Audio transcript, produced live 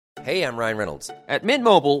Hey, I'm Ryan Reynolds. At Mint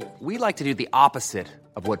Mobile, we like to do the opposite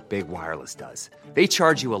of what Big Wireless does. They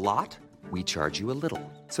charge you a lot, we charge you a little.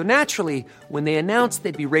 So naturally, when they announced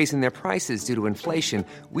they'd be raising their prices due to inflation,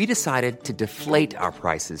 we decided to deflate our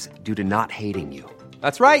prices due to not hating you.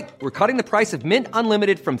 That's right. We're cutting the price of Mint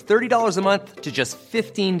Unlimited from $30 a month to just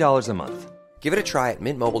 $15 a month. Give it a try at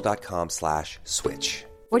mintmobile.com/switch.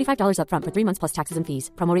 $45 up front for 3 months plus taxes and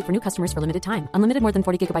fees. Promo rate for new customers for limited time. Unlimited more than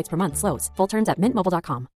 40 gigabytes per month. Slows full terms at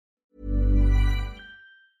mintmobile.com.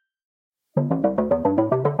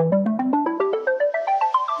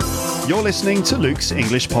 You're listening to Luke's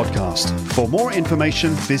English Podcast. For more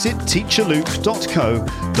information, visit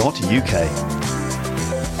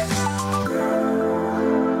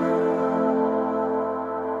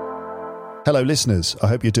teacherluke.co.uk. Hello, listeners. I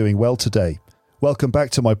hope you're doing well today. Welcome back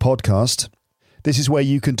to my podcast. This is where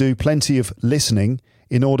you can do plenty of listening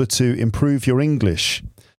in order to improve your English,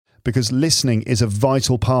 because listening is a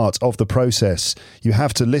vital part of the process. You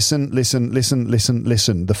have to listen,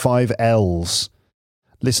 the 5 L's.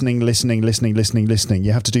 Listening. You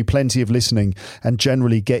have to do plenty of listening and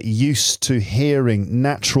generally get used to hearing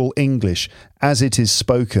natural English as it is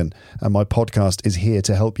spoken. And my podcast is here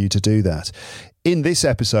to help you to do that. In this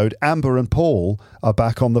episode, Amber and Paul are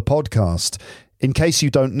back on the podcast. In case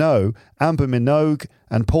you don't know, Amber Minogue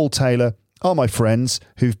and Paul Taylor are my friends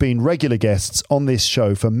who've been regular guests on this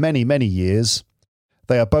show for many, many years.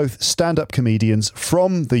 They are both stand-up comedians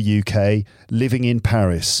from the UK living in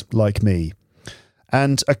Paris, like me.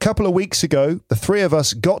 And a couple of weeks ago, the three of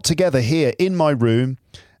us got together here in my room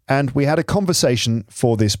and we had a conversation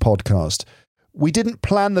for this podcast. We didn't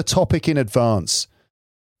plan the topic in advance,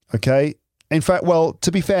 okay? In fact, well, to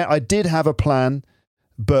be fair, I did have a plan,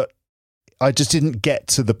 but I just didn't get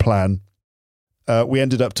to the plan. We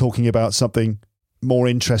ended up talking about something more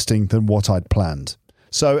interesting than what I'd planned.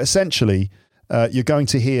 So essentially, you're going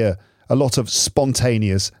to hear a lot of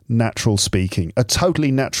spontaneous, natural speaking, a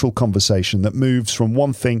totally natural conversation that moves from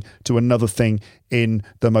one thing to another thing in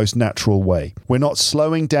the most natural way. We're not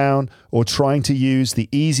slowing down or trying to use the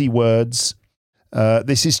easy words.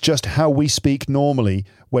 This is just how we speak normally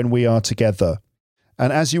when we are together.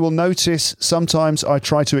 And as you will notice, sometimes I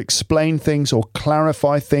try to explain things or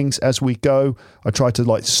clarify things as we go. I try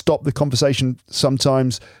to stop the conversation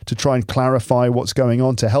sometimes to try and clarify what's going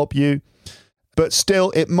on to help you. But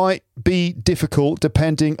still, it might be difficult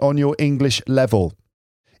depending on your English level.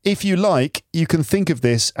 If you like, you can think of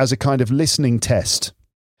this as a kind of listening test.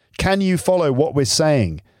 Can you follow what we're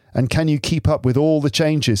saying? And can you keep up with all the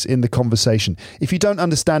changes in the conversation? If you don't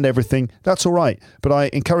understand everything, that's all right. But I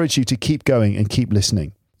encourage you to keep going and keep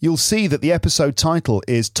listening. You'll see that the episode title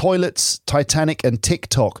is Toilets, Titanic and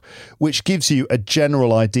TikTok, which gives you a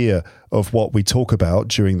general idea of what we talk about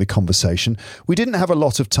during the conversation. We didn't have a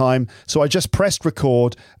lot of time, so I just pressed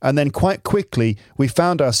record, and then quite quickly we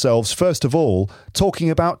found ourselves, first of all, talking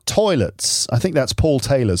about toilets. I think that's Paul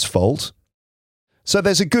Taylor's fault. So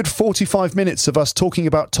there's a good 45 minutes of us talking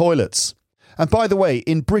about toilets. And by the way,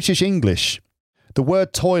 in British English, the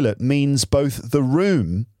word toilet means both the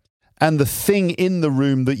room and the thing in the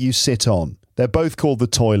room that you sit on. They're both called the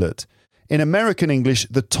toilet. In American English,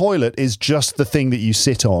 the toilet is just the thing that you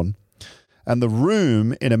sit on. And the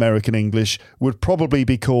room in American English would probably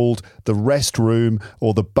be called the restroom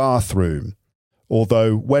or the bathroom.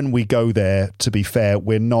 Although when we go there, to be fair,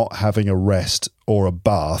 we're not having a rest or a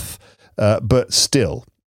bath. But still,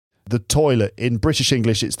 the toilet, in British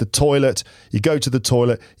English, it's the toilet. You go to the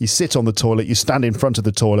toilet, you sit on the toilet, you stand in front of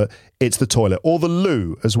the toilet, it's the toilet. Or the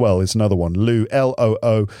loo as well is another one. Loo,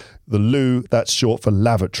 L-O-O, the loo, that's short for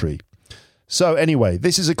lavatory. So anyway,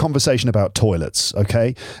 this is a conversation about toilets,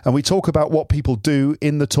 okay? And we talk about what people do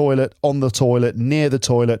in the toilet, on the toilet, near the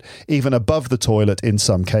toilet, even above the toilet in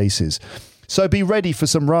some cases. So be ready for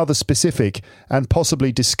some rather specific and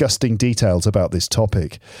possibly disgusting details about this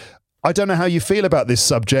topic. I don't know how you feel about this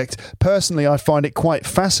subject. Personally, I find it quite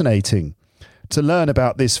fascinating to learn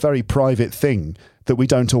about this very private thing that we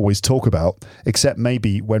don't always talk about, except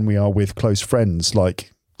maybe when we are with close friends like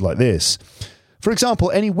this. For example,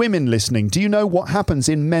 any women listening, do you know what happens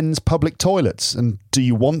in men's public toilets? And do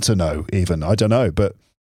you want to know even? I don't know, but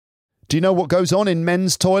do you know what goes on in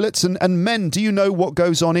men's toilets? And men, do you know what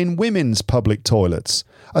goes on in women's public toilets?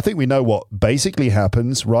 I think we know what basically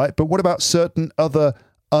happens, right? But what about certain other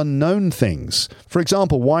unknown things? For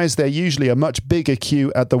example, why is there usually a much bigger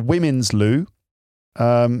queue at the women's loo?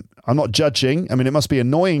 I'm not judging. I mean, it must be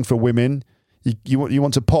annoying for women. You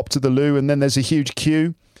want to pop to the loo and then there's a huge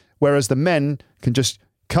queue, whereas the men can just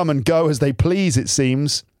come and go as they please, it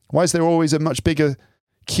seems. Why is there always a much bigger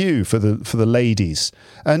queue for the ladies?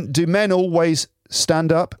 And do men always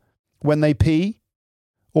stand up when they pee?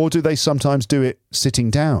 Or do they sometimes do it sitting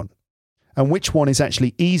down? And which one is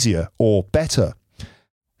actually easier or better?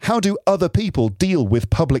 How do other people deal with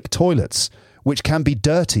public toilets, which can be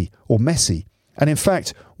dirty or messy? And in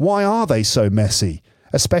fact, why are they so messy,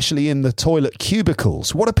 especially in the toilet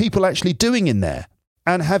cubicles? What are people actually doing in there?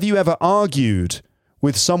 And have you ever argued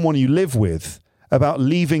with someone you live with about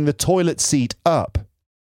leaving the toilet seat up?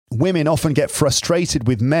 Women often get frustrated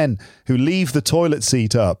with men who leave the toilet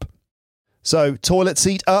seat up. So, toilet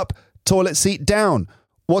seat up, toilet seat down.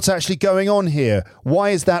 What's actually going on here? Why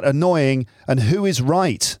is that annoying? And who is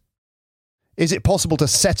right? Is it possible to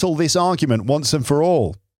settle this argument once and for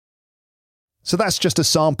all? So that's just a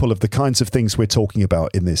sample of the kinds of things we're talking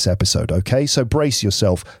about in this episode, okay? So brace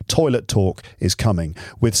yourself. Toilet talk is coming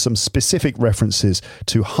with some specific references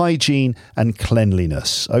to hygiene and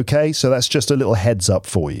cleanliness, okay? So that's just a little heads up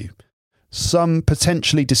for you. Some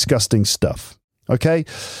potentially disgusting stuff, okay?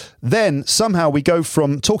 Then somehow we go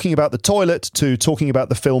from talking about the toilet to talking about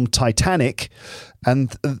the film Titanic.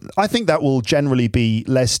 And I think that will generally be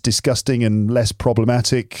less disgusting and less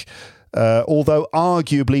problematic. Although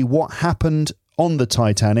arguably what happened on the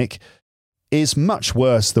Titanic is much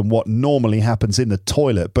worse than what normally happens in the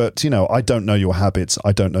toilet. But, you know, I don't know your habits.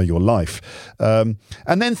 I don't know your life. And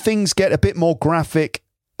then things get a bit more graphic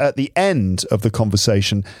at the end of the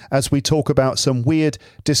conversation as we talk about some weird,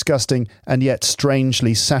 disgusting, and yet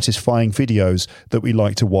strangely satisfying videos that we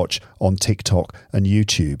like to watch on TikTok and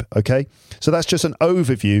YouTube. Okay? So that's just an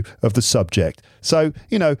overview of the subject. So,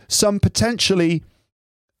 you know, some potentially,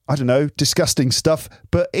 I don't know, disgusting stuff,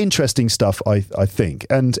 but interesting stuff, I think,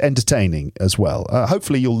 and entertaining as well.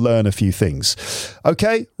 Hopefully you'll learn a few things.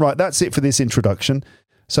 Okay, right, that's it for this introduction.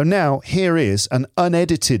 So now here is an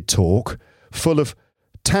unedited talk full of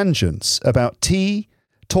tangents about tea,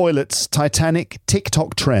 toilets, Titanic,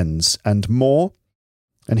 TikTok trends, and more.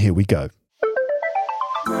 And here we go.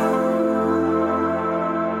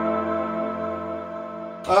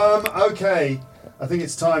 Okay. I think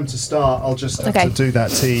it's time to start. I'll just have to do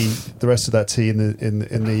that tea, the rest of that tea in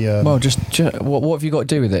the. Well, just what have you got to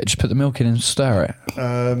do with it? Just put the milk in and stir it.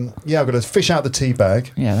 Yeah, I've got to fish out the tea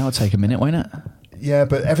bag. Yeah, that'll take a minute, won't it? Yeah,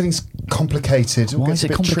 but everything's complicated. Why is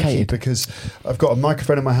it complicated? Because I've got a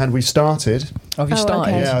microphone in my hand. We've started. Oh, have you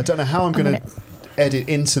started? Okay. Yeah, I don't know how I'm going to edit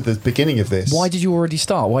into the beginning of this. Why did you already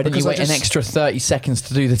start? Why didn't you wait an extra 30 seconds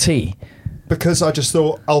to do the tea? Because I just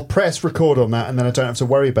thought I'll press record on that and then I don't have to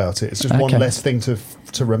worry about it. It's just one less thing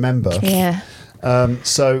to remember. Yeah.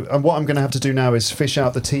 So what I'm going to have to do now is fish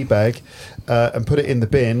out the tea bag and put it in the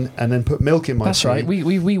bin and then put milk in my tea. That's right.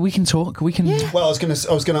 We can talk. We can. Yeah. Well, I was going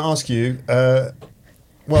to ask you.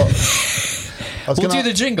 We'll do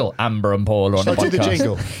the jingle. Amber and Paul on the podcast. I'll do the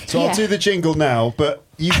jingle. So I'll do the jingle now, but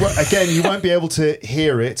you won't be able to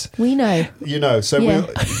hear it. We know. You know, so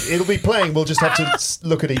it'll be playing. We'll just have to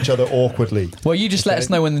look at each other awkwardly. Well, you just let us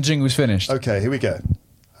know when the jingle's finished. Okay, here we go.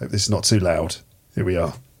 Hope this is not too loud. Here we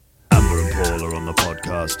are. Amber and Paul are on the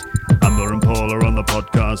podcast. Amber and Paul are on the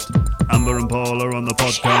podcast. Amber and Paul are on the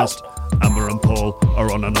podcast. Amber and Paul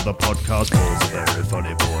are on another podcast. Paul's a very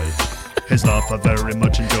funny boy. His laugh I very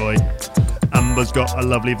much enjoy. Amber's got a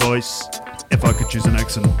lovely voice. If I could choose an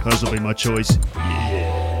accent, hers will be my choice.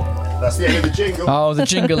 Yeah. That's the end of the jingle. Oh, the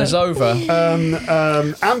jingle is over.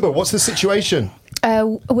 Amber, what's the situation?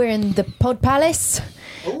 We're in the Pod Palace.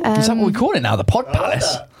 Is that what we call it now? The Pod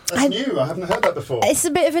Palace? That's new. I haven't heard that before. It's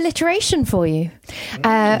a bit of alliteration for you.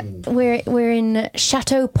 We're in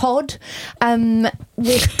Chateau Pod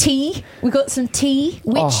with tea. We got some tea.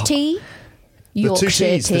 Which tea? Yorkshire the two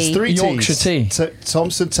teas. tea. There's three Yorkshire teas. tea.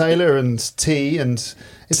 Thompson, Taylor and tea. And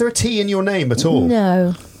is there a tea in your name at all?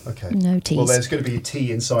 No. Okay. No teas. Well, there's going to be a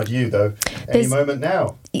tea inside you, though, any moment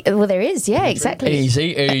now. Well, there is. Yeah, exactly.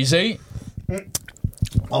 Easy.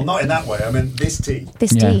 Well, not in that way. I mean, this tea.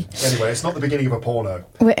 This tea. Anyway, it's not the beginning of a porno.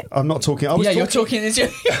 I'm not talking. You're talking into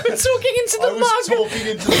the I was talking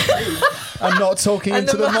into the tea. I'm not talking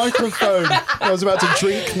into the microphone. I was about to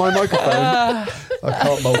drink my microphone. I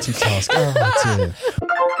can't multitask. Oh, dear.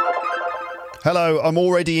 Hello, I'm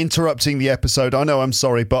already interrupting the episode. I know, I'm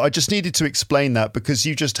sorry, but I just needed to explain that because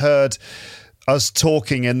you just heard us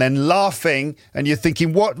talking and then laughing and you're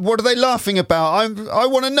thinking, what are they laughing about? I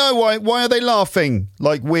want to know why are they laughing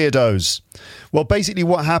like weirdos? Well, basically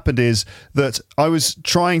what happened is that I was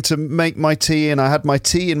trying to make my tea and I had my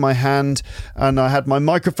tea in my hand and I had my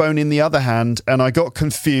microphone in the other hand and I got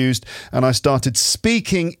confused and I started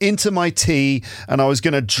speaking into my tea and I was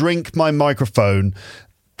going to drink my microphone.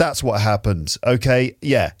 That's what happened. Okay.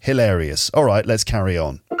 Yeah. Hilarious. All right. Let's carry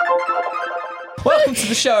on. Welcome to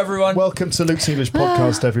the show, everyone. Welcome to Luke's English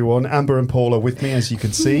Podcast, everyone. Amber and Paul are with me, as you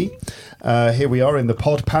can see. Here we are in the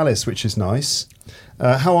Pod Palace, which is nice.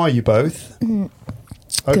 How are you both?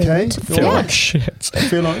 Okay? Feel like shit.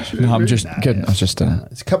 Feel like shit? No, I'm just good. I was just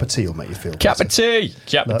It's a cup of tea will make you feel cup better. of tea.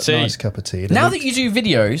 Cup of tea. Nice cup of tea. Now that you do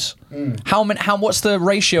videos, what's the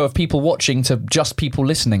ratio of people watching to just people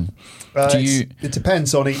listening? It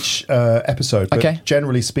depends on each episode, but Okay.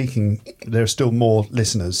 generally speaking, there are still more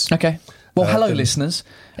listeners. Okay. Well, hello, then- listeners.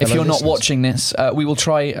 If Hello, you're not listeners. watching this, we will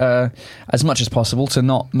try as much as possible to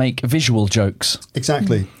not make visual jokes.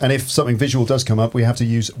 Exactly. And if something visual does come up, we have to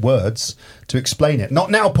use words to explain it.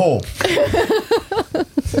 Not now, Paul!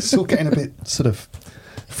 It's all getting a bit sort of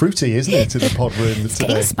fruity, isn't it, in the pod room today?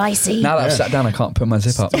 Getting spicy. Now that I've Yeah. sat down, I can't put my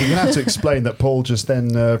zip up. We're going to have to explain that Paul just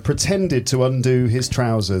then pretended to undo his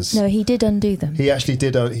trousers. No, he did undo them. He actually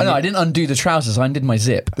did. Oh, no, I didn't undo the trousers. I undid my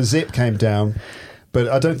zip. The zip came down, but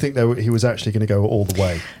I don't think he was actually going to go all the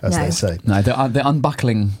way, as No. they say. No, the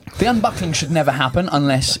unbuckling. The unbuckling should never happen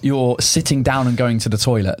unless you're sitting down and going to the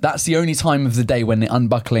toilet. That's the only time of the day when the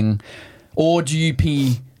unbuckling. Or do you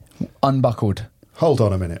pee unbuckled? Hold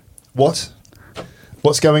on a minute. What?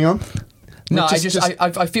 What's going on? No, Just-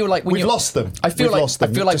 I feel like when we've you're, lost them. I feel We've like lost them.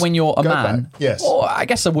 I feel like Just when you're a go man, back. Yes. or I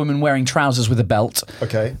guess a woman wearing trousers with a belt.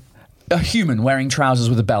 Okay. A human wearing trousers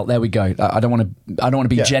with a belt. There we go. I don't want to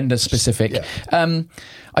be Yeah. gender specific. Yeah.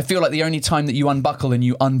 I feel like the only time that you unbuckle and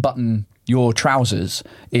you unbutton your trousers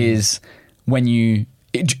is when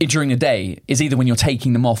during the day is either when you're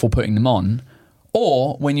taking them off or putting them on,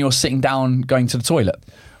 or when you're sitting down going to the toilet.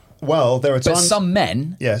 Well, there are But times. some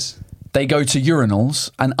men, Yes. they go to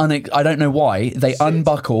urinals and I don't know why they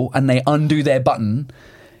unbuckle and they undo their button.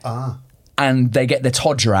 And they get their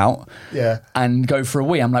todger out Yeah. and go for a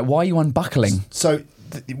wee. I'm like, why are you unbuckling? So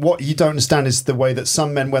what you don't understand is the way that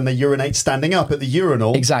some men, when they urinate standing up at the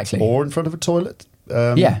urinal, Exactly. or in front of a toilet,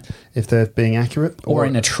 Yeah. if they're being accurate, Or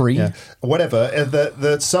in a tree. yeah, whatever.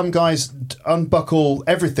 That some guys unbuckle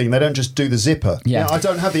everything; they don't just do the zipper. Yeah. I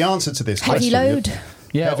don't have the answer to this Heavy question. load.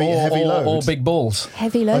 Yeah, Heavy load. or big balls.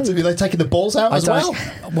 Heavy Are load. they taking the balls out as well?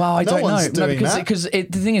 I No don't one's know. No, doing that. because the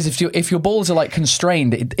thing is, if your balls are like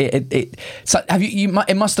constrained, so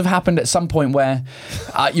it must have happened at some point where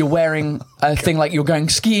you're wearing a thing like you're going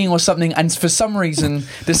skiing or something, and for some reason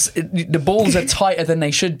the balls are tighter than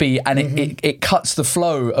they should be, and it cuts the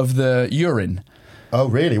flow of the urine. Oh,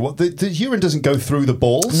 really? What the urine doesn't go through the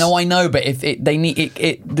balls? No, I know, but if they need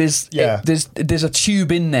there's a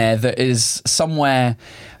tube in there that is somewhere.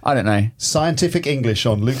 I don't know. Scientific English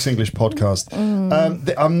on Luke's English Podcast.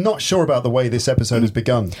 I'm not sure about the way this episode has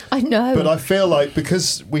begun. I know. But I feel like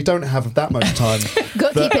because we don't have that much time,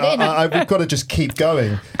 Got to keep it in. we've got to just keep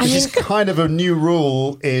going. This is kind of a new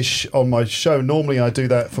rule-ish on my show. Normally I do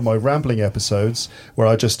that for my rambling episodes where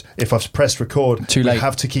if I've pressed record, Too we late.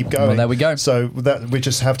 have to keep going. Well, there we go. So we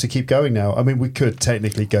just have to keep going now. I mean, we could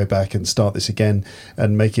technically go back and start this again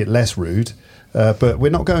and make it less rude, but we're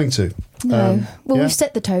not going to. No. Well, yeah. we've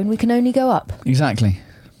set the tone. We can only go up. Exactly.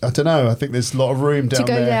 I don't know. I think there's a lot of room down To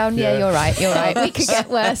go there. down, yeah, you're right. You're right. We could get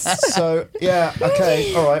worse. So yeah,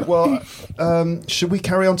 okay, all right. Well, should we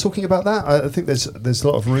carry on talking about that? I think there's a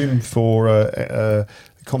lot of room for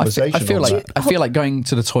conversation. I feel on like that. I feel like going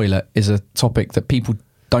to the toilet is a topic that people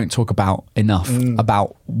don't talk about enough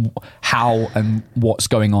about how and what's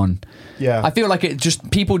going on. Yeah. I feel like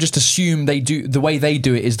people just assume they do the way they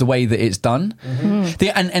do it is the way that it's done.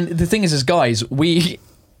 And the thing is, as guys, we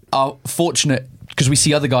are fortunate because we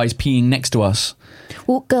see other guys peeing next to us,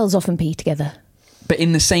 Well, girls often pee together. but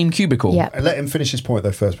in the same cubicle. Yeah. Let him finish his point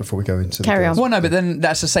though first before we go into Carry the on. Well, no, but then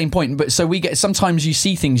that's the same point. But so sometimes you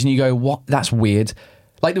see things and you go, "What? That's weird."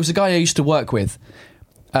 Like there was a guy I used to work with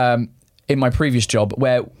in my previous job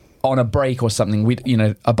where on a break or something,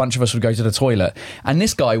 a bunch of us would go to the toilet, and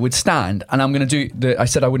this guy would stand. And I'm going to do I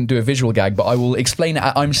said I wouldn't do a visual gag, but I will explain it.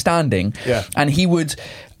 I'm standing, Yeah. and he would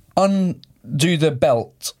undo the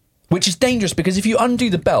belt, which is dangerous because if you undo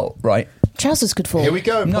the belt, right. Trousers could fall. Here we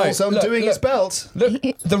go. No, Paul's look, undoing his look. belt. Look,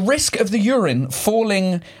 the risk of the urine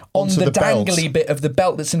falling on Onto the the belt. dangly bit of the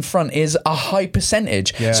belt that's in front is a high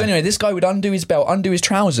percentage. Yeah. So anyway, this guy would undo his belt, undo his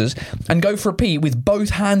trousers, and go for a pee with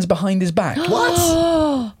both hands behind his back.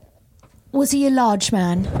 What? Was he a large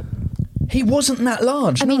man? He wasn't that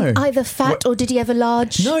large. I mean, no. either fat or did he have a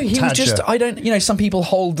large? No, he was just. Tadger. I don't. Some people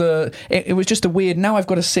hold the. It was just a weird. Now I've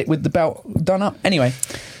got to sit with the belt done up. Anyway,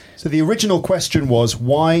 So the original question was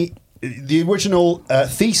why. The original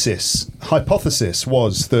hypothesis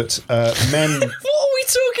was that men. what are we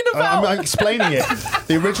talking about? I'm explaining it.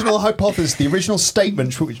 The original hypothesis, the original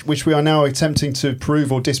statement, which we are now attempting to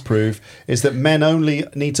prove or disprove, is that men only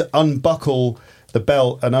need to unbuckle the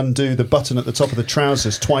belt and undo the button at the top of the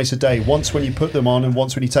trousers twice a day. Once when you put them on and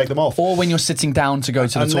once when you take them off. Or when you're sitting down to go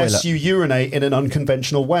to the toilet. Unless you urinate in an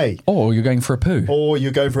unconventional way. Or you're going for a poo. Or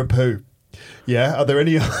you're going for a poo. Yeah, are there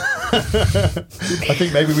any? I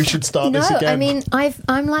think maybe we should start this again. I mean,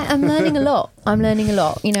 I'm learning a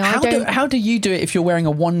lot. You know, How do you do it if you're wearing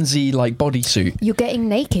a onesie like bodysuit? You're getting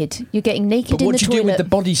naked. You're getting naked But in what the do you toilet. do with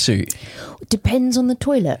the bodysuit? Depends on the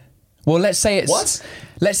toilet. Well, let's say it's What?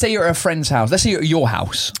 Let's say you're at a friend's house. Let's say you're at your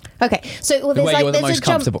house. Okay, so Where you're the most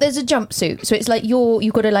comfortable. there's a jumpsuit, so it's like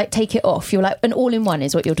you've got to like take it off. You're like an all-in-one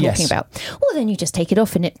is what you're talking Yes. about. Well, then you just take it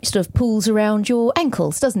off and it sort of pulls around your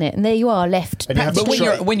ankles, doesn't it? And there you are left. And you have to But when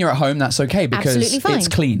try- you're at home, that's okay because Absolutely fine. it's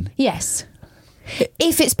clean. Yes.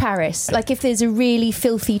 If it's Paris, like if there's a really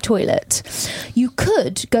filthy toilet, you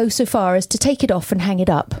could go so far as to take it off and hang it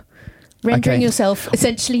up, rendering Okay. yourself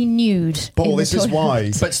essentially nude. Paul, in the this is toilet.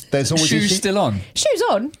 why. But there's always shoes still on. Shoes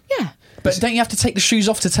on, yeah. But don't you have to take the shoes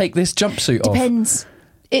off to take this jumpsuit off? Depends.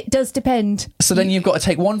 It does depend. So then you've got to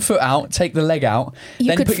take one foot out, take the leg out, You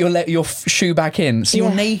then could put your shoe back in. So you're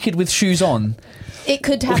Yeah. naked with shoes on. It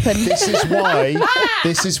could happen. This is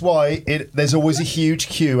why there's always a huge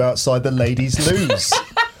queue outside the ladies' loos.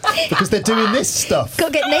 Because they're doing this stuff. Got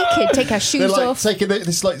to get naked, take our They're shoes like off. taking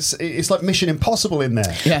this it's like Mission Impossible in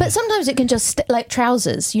there. Yeah. But sometimes it can just like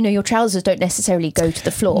trousers. You know, your trousers don't necessarily go to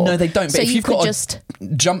the floor. No, they don't. But So if you you've could got just a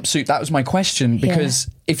jumpsuit, that was my question. Because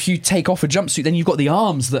if you take off a jumpsuit, then you've got the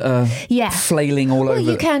arms that are flailing all well, over.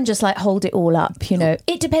 you can just like hold it all up. You know,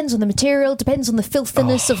 it depends on the material, depends on the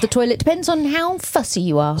filthiness of the toilet, depends on how fussy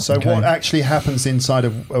you are. So what actually happens inside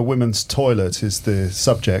a women's toilet is the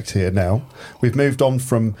subject here now. We've moved on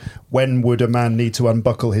from when would a man need to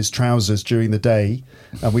unbuckle his trousers during the day,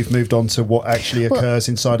 and we've moved on to what actually occurs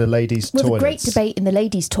inside a lady's Well, toilet. the great debate in the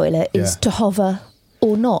ladies' toilet is Yeah. to hover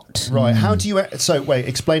or not. Right, how do you... So, wait,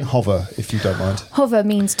 explain hover, if you don't mind. Hover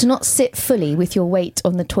means to not sit fully with your weight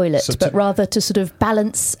on the toilet, So but rather to sort of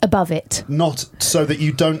balance above it. Not so that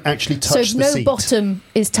you don't actually touch So the no seat. bottom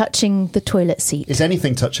is touching the toilet seat. Is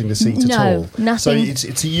anything touching the seat at No, all? So nothing.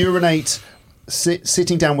 it's a urinate...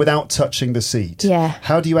 sitting down without touching the seat. Yeah.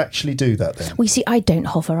 How do you actually do that then? We see, I don't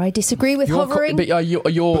hover. I disagree with hovering. But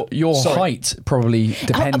your sorry. height probably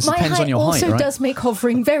depends my on your height, also right? does make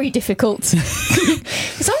hovering very difficult.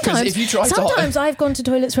 Sometimes, if you try to- sometimes I've gone to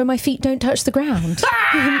toilets where my feet don't touch the ground.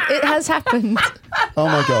 It has happened. Oh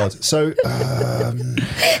my God. So,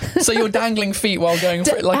 So you're dangling feet while going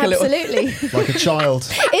for it like a little. Absolutely. like a child.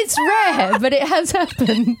 It's rare, but it has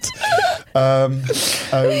happened.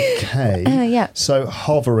 Okay. Yeah. So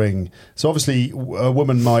hovering. So obviously a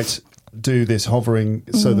woman might do this hovering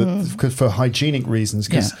so that for hygienic reasons,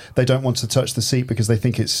 because Yeah. they don't want to touch the seat because they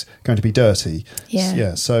think it's going to be dirty. Yeah.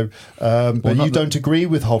 Yeah. So, but not you don't agree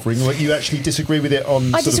with hovering, or you actually disagree with it on.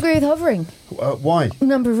 I sort of- disagree with hovering. Why? A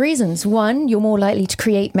number of reasons. One, you're more likely to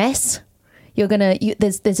create mess.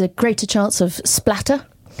 There's a greater chance of splatter.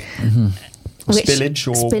 Spillage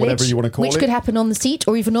or whatever you want to call which it. could happen on the seat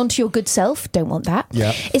or even onto your good self. Don't want that.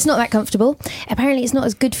 Yeah. It's not that comfortable. Apparently, it's not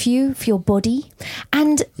as good for you, for your body.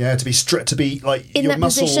 And Yeah, to be stripped, to be like In your that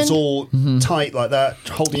muscles position. all tight like that,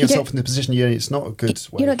 holding You don't- yourself in the position. Yeah, it's not a good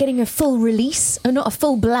way. you're not getting a full release, or not a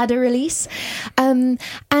full bladder release. And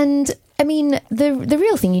I mean, the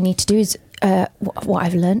real thing you need to do is what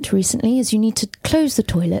I've learnt recently is you need to close the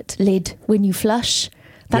toilet lid when you flush.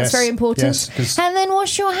 That's Yes, very important. yes, 'cause- and then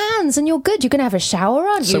wash your hands, and you're good. You're going to have a shower,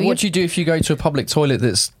 aren't you? So what do you do if you go to a public toilet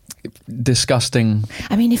that's disgusting?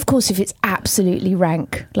 I mean, of course, if it's absolutely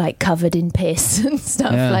rank, like covered in piss and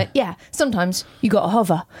stuff, sometimes you got to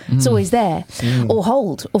hover. It's always there. Or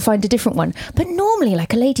hold, or find a different one. But normally,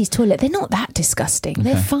 like a ladies' toilet, they're not that disgusting.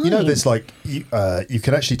 They're fine. You know, there's like you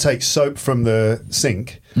can actually take soap from the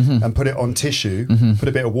sink and put it on tissue, put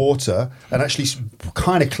a bit of water, and actually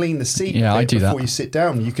kind of clean the seat. Yeah, a I bit do that. before you sit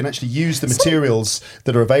down. You can actually use the materials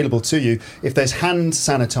that are available to you. If there's hand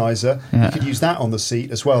sanitizer, you could use that on the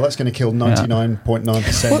seat as well. That's going to kill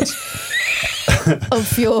 99.9%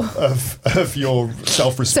 of your of your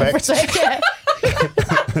self-respect. self-respect.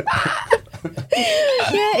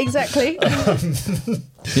 Yeah, exactly.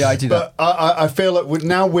 Yeah, I do that. But I feel like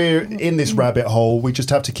now we're in this rabbit hole. We just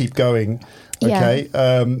have to keep going. Okay.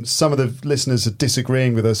 Some of the listeners are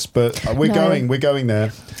disagreeing with us, but we're going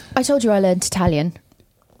there. I told you I learned Italian,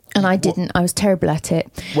 and I didn't. I was terrible at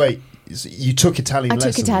it. Wait, you took Italian I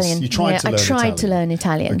lessons? took Italian. You tried to learn I tried Italian? to learn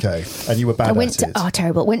Italian. Okay, and you were bad I went at it. to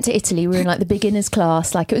terrible. Went to Italy. We were in like the beginners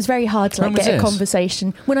class. Like it was very hard to When like was get a this?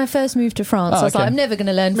 conversation. When I first moved to France, I was okay. like, I'm never going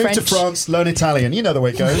to learn Move French. to France, learn Italian. You know the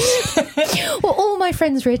way it goes. Well, all my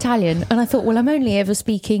friends were Italian, and I thought, well, I'm only ever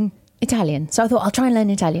speaking Italian, so I thought I'll try and learn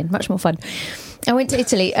Italian. Much more fun. I went to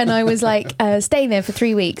Italy and I was like staying there for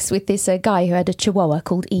 3 weeks with this guy who had a chihuahua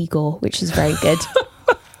called Igor, which is very good.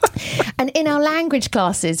 And in our language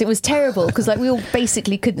classes, it was terrible because like we all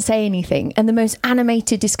basically couldn't say anything. And the most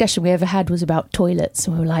animated discussion we ever had was about toilets.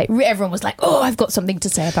 And we were like, everyone was like, oh, I've got something to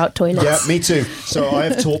say about toilets. Yeah, me too. So I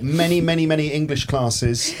have taught many, many, many English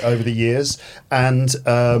classes over the years. And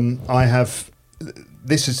I have,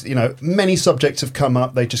 this is, many subjects have come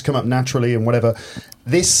up. They just come up naturally and whatever.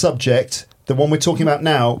 This subject, the one we're talking about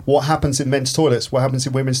now, what happens in men's toilets, what happens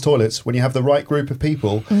in women's toilets, when you have the right group of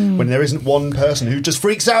people, when there isn't one person who just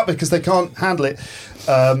freaks out because they can't handle it,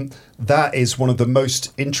 that is one of the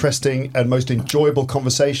most interesting and most enjoyable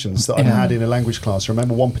conversations that I've had in a language class. I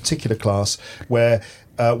remember one particular class where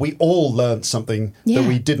we all learned something that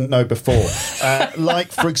we didn't know before.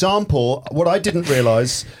 Like, for example, what I didn't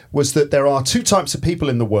realise was that there are two types of people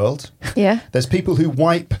in the world. Yeah. There's people who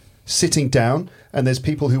wipe sitting down, and there's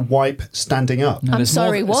people who wipe standing up. No, I'm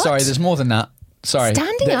sorry, what? Sorry, there's more than that. Sorry.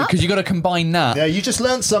 Standing up? Because you got to combine that. Yeah, you just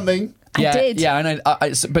learnt something. Yeah, I did. Yeah, I know.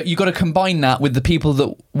 But you got to combine that with the people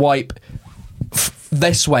that wipe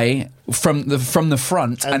this way from the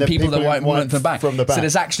front, and the people that who wipe from the back. from the back. So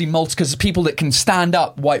there's actually because people that can stand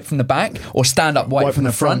up wipe from the back, or stand up wipe from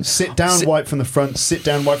the front. Sit down, wipe from the front. Sit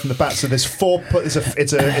down, wipe from the back. So there's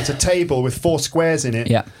it's a table with 4 squares in it.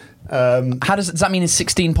 Yeah. How does that mean? There's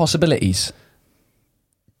 16 possibilities?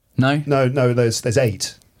 No. No. There's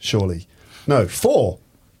 8. Surely. No, 4.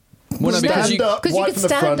 Well, no, because Stand up, 'cause you wipe could from the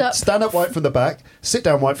stand front. up. Stand up, wipe from the back. Sit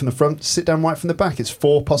down, wipe from the front. Sit down, wipe from the back. It's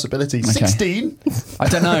 4 possibilities. Okay. 16. I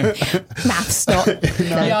don't know. Maths not.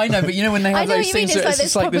 Yeah, I know, but you know when they I have know those what you mean, things, it's like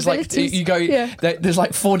it's like there's like probabilities. you go, Yeah. there's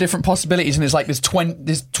like 4 different possibilities, and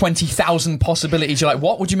there's 20,000 possibilities. You're like,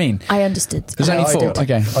 what? What do you mean? I understood. There's only I 4. got it.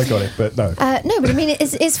 Okay. I got it, but no. No, but I mean,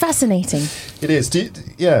 it's fascinating. It is.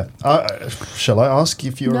 Shall I ask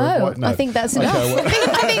if you're a No, white? No, I think that's enough. Okay, well,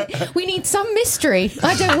 I think we need some mystery.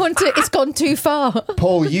 I don't want to. It's gone too far.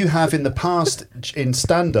 Paul, you have in the past in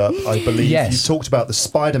stand-up, I believe, Yes. you talked about the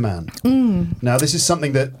Spider-Man. Now, this is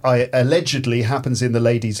something that allegedly happens in the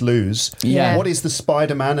Ladies' Loos. Yeah. What is the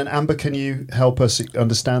Spider-Man? And Amber, can you help us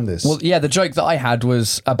understand this? Well, yeah, the joke that I had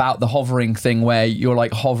was about the hovering thing, where you're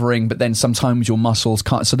like hovering, but then sometimes your muscles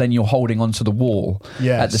can't. So then you're holding onto the wall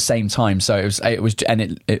Yes. at the same time. So it was,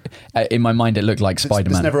 and it in my mind it looked like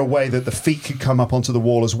Spider-Man. There's never a way that the feet could come up onto the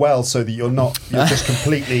wall as well, so that you're just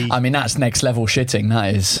completely. I mean, that's next level shitting.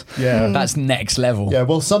 That is. Yeah. That's next level. Yeah,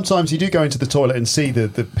 well, sometimes you do go into the toilet and see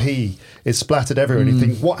the pee is splattered everywhere, and you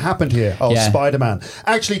think, what happened here? Oh, Yeah. Spider-Man.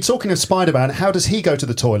 Actually, talking of Spider-Man, how does he go to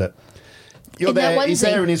the toilet? You're In that there, he's onesie.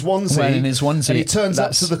 there in his onesie. Well, in his onesie, and he turns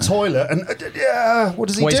up to the toilet, and what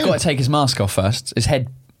does he Well, do? he's got to take his mask off first. His head.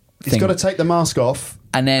 He's got to take the mask off,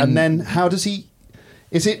 And then how does he?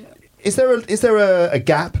 Is there a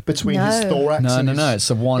gap between his No. thorax? No, and no, his- no, it's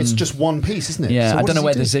a one- It's just one piece, isn't it? Yeah, So I what don't know does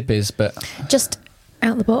where he the do? zip is, but Just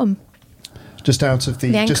out the bottom. Just out of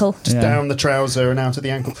the ankle. just Yeah. down the trouser and out of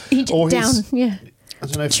the ankle. Down. Yeah. I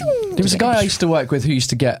don't know. If there was a guy I used to work with who used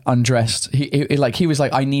to get undressed. He was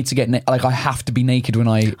like, I need to get I have to be naked when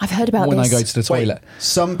I I've heard about when this. I go to the Wait, toilet.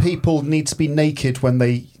 some people need to be naked when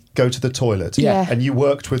they go to the toilet. Yeah. And you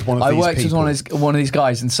worked with one of I these worked people. with one of these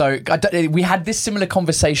guys, and so we had this similar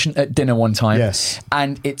conversation at dinner one time. Yes.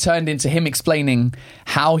 And it turned into him explaining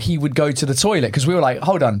how he would go to the toilet, because we were like,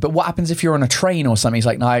 hold on, but what happens if you're on a train or something? He's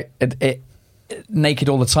like, no, naked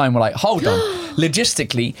all the time. We're like, hold on,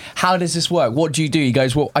 logistically, how does this work? What do you do? He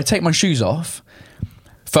goes, well, I take my shoes off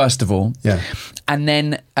first of all, Yeah. and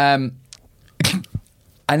then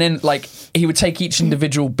like he would take each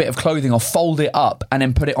individual bit of clothing off, fold it up, and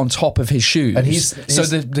then put it on top of his shoes. And he's so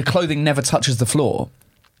the clothing never touches the floor.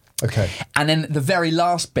 Okay. And then the very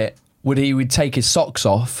last bit he would take his socks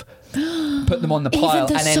off, put them on the Even pile,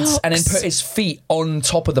 the and then socks. put his feet on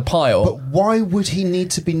top of the pile. But why would he need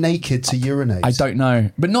to be naked to urinate? I don't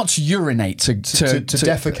know, but not to urinate, to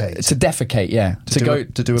defecate. to defecate, yeah, To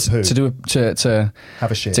do a poo. to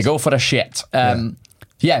Have a shit. to go for a shit. And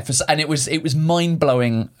it was mind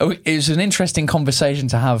blowing. It was an interesting conversation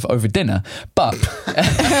to have over dinner, but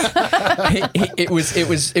it was.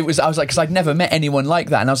 I was like, because I'd never met anyone like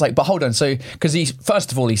that, and I was like, but hold on, so because he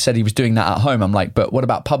first of all he said he was doing that at home. I'm like, but what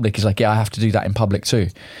about public? He's like, yeah, I have to do that in public too.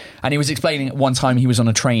 And he was explaining at one time he was on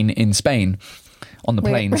a train in Spain. On the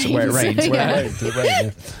Where it plains where it rains, rains.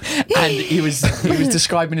 yeah. And he was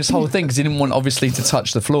describing his whole thing because he didn't want obviously to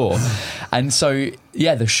touch the floor, and so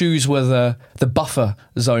yeah, the shoes were the buffer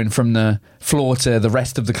zone from the floor to the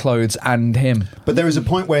rest of the clothes and him. But there is a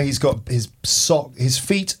point where he's got his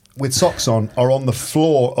feet with socks on are on the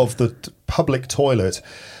floor of the public toilet.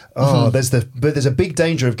 Oh, there's a big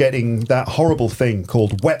danger of getting that horrible thing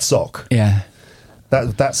called wet sock. Yeah,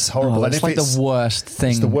 That's horrible. Oh, and that's if like the worst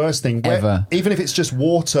thing. It's the worst thing ever. Even if it's just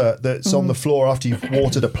water that's on the floor after you've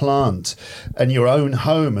watered a plant and your own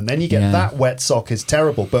home, and then you get that wet sock is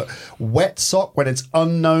terrible. But wet sock when it's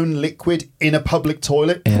unknown liquid in a public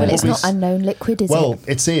toilet. Well, it's not unknown liquid, is it? Well,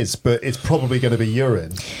 it is, but it's probably going to be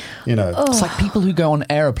urine. You know, It's like people who go on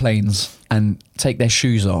aeroplanes and take their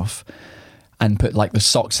shoes off and put like the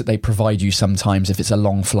socks that they provide you. Sometimes, if it's a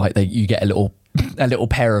long flight, you get a little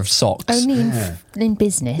pair of socks. Only in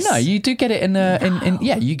business. No, you do get it in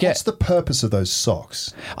you get. what's the purpose of those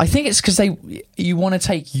socks? I think it's because you want to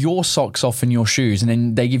take your socks off and your shoes, and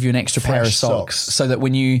then they give you an extra pair of Fresh socks, socks. so that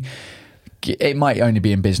when it might only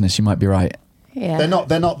be in business. You might be right, Yeah.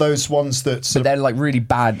 They're not those ones that. but they're like really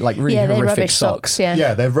bad, like really they're horrific rubbish socks. Yeah.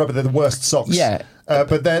 Yeah, they're rubber. They're the worst socks. Yeah.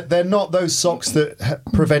 But they're not those socks that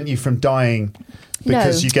prevent you from dying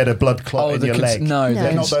because No. you get a blood clot in your leg. No,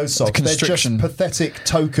 they're not those socks. They're just constriction. pathetic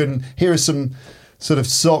token. Here are some sort of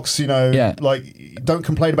socks. You know, like don't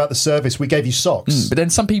complain about the service. We gave you socks. But then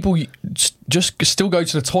some people just still go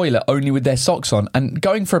to the toilet only with their socks on, and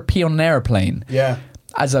going for a pee on an aeroplane. Yeah.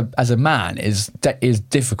 As a man is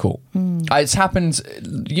difficult. It's happened.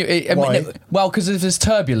 Why? Because if there's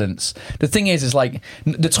turbulence. The thing is like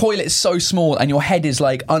the toilet is so small, and your head is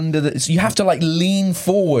like under the. So you have to like lean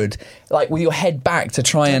forward, like with your head back to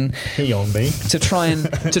try and Pee on me. to try and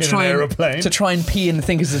aeroplane. to try and pee in the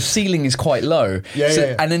thing because the ceiling is quite low.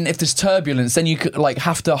 Yeah. And then if there's turbulence, then you could like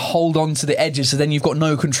have to hold on to the edges. So then you've got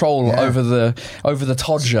no control over the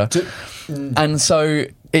todger. And so.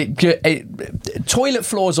 Toilet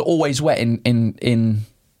floors are always wet in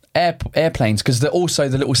airplanes because they're also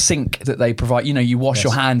the little sink that they provide. You know, you wash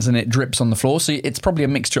your hands and it drips on the floor, so it's probably a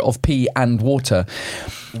mixture of pee and water.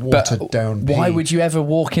 Watered down pee. Why would you ever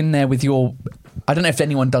walk in there with your? I don't know if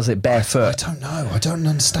anyone does it barefoot. I don't know. I don't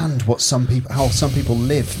understand how some people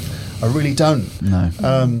live. I really don't. No.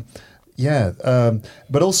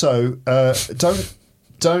 But also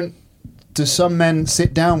don't. Do some men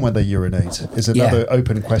sit down when they urinate? Is another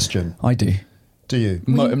open question. I do. Do you?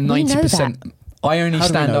 We know 90%. I only How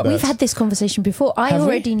do we stand know up. that? We've had this conversation before. I Have we?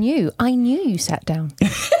 already knew. I knew you sat down.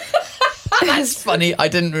 That's funny. I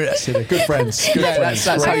didn't. See, they're good friends. Good Yeah, friends.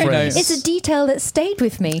 that's great how you know. friends. It's a detail that stayed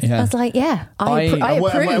with me. Yeah. I was like, I And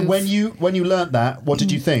approve. when you learnt that, what did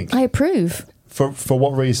you think? I approve. For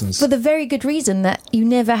what reasons? For the very good reason that you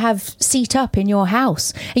never have seat up in your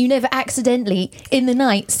house, and you never accidentally in the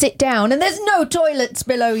night sit down and there's no toilets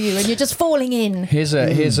below you and you're just falling in. Here's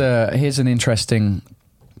an interesting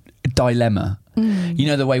dilemma. You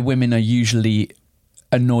know the way women are usually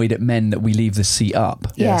annoyed at men that we leave the seat up.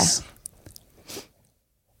 Yes.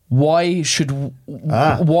 Why should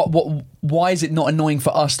why is it not annoying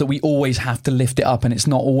for us that we always have to lift it up and it's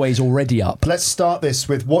not always already up? Let's start this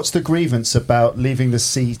with what's the grievance about leaving the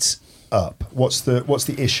seat up? What's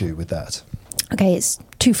the issue with that? Okay, it's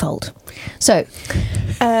twofold. So,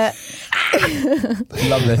 Love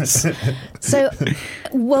this.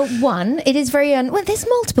 one, it is very there's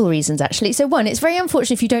multiple reasons actually. So one, it's very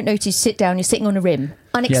unfortunate if you don't notice you sit down, you're sitting on a rim.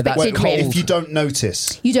 Unexpected cold. rim. If you don't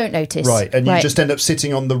notice. You don't notice. Right, and you just end up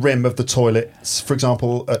sitting on the rim of the toilet, for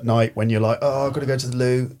example, at night when you're like, oh, I've got to go to the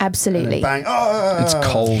loo. Absolutely. And then bang, oh, It's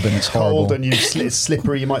cold and it's horrible. Cold and it's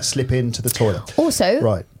slippery, you might slip into the toilet. Also,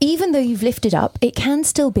 Right. even though you've lifted up, it can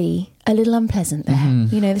still be a little unpleasant there.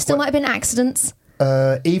 Mm-hmm. You know, there still might have been accidents.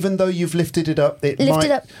 Even though you've lifted it up,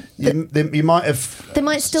 you might have There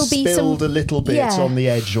might still be spilled a little bit on the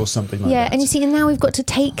edge or something like Yeah, that. and you see, and now we've got to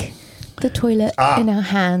take the toilet in our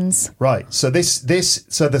hands. Right. So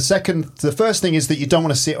the first thing is that you don't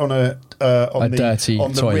want to sit on dirty the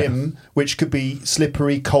toilet. rim, which could be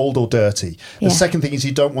slippery, cold, or dirty. The Yeah. second thing is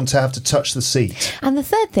you don't want to have to touch the seat. And the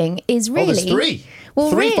third thing is really... there's three.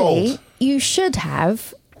 Well, Threefold. really, you should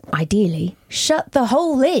have, ideally, shut the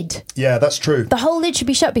whole lid. Yeah, that's true. The whole lid should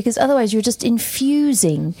be shut because otherwise you're just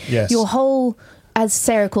infusing your whole, as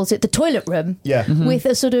Sarah calls it, the toilet room with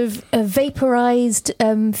a sort of a vaporized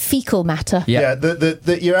fecal matter. Yeah.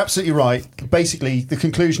 You're absolutely right. Basically, the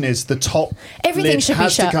conclusion is the top Everything lid should be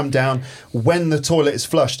has to shut. come down when the toilet is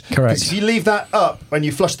flushed. Correct. Because if you leave that up when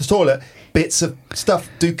you flush the toilet, bits of stuff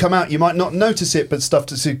do come out. You might not notice it, but stuff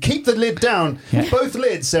to do. Keep the lid down. Yeah. Both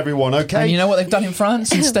lids, everyone, okay? And you know what they've done in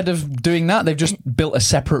France? Instead of doing that, they've just built a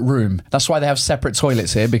separate room. That's why they have separate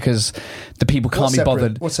toilets here, because the people can't be separate?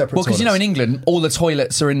 bothered. What separate Well, because you know in toilets? England, all the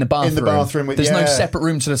toilets are in the bathroom. In the bathroom, There's no yeah. separate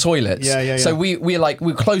room to the toilets. Yeah. So we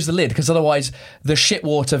close the lid, because otherwise the shit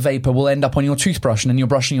water vapour will end up on your toothbrush, and then you're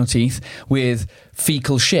brushing your teeth with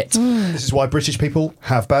fecal shit. This is why British people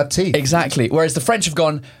have bad teeth. Exactly. Whereas the French have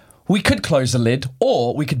gone, we could close the lid,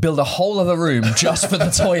 or we could build a whole other room just for the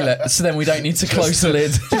toilet, so then we don't need to close the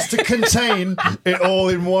lid. Just to contain it all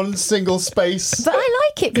in one single space. But I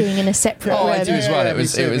like it being in a separate room. I do as well. Yeah, It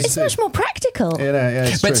was. It's much more practical. Yeah,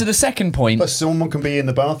 it's But true. to the second point, But someone can be in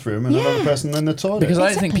the bathroom and another person in the toilet. because I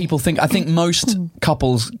don't think people think. I think most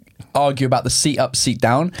couples argue about the seat up, seat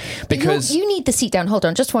down, because you need the seat down. Hold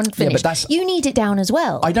on, just one finish. but that's- you need it down as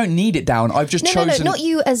well. I don't need it down. I've just No, chosen. not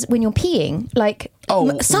you as when you're peeing. Like,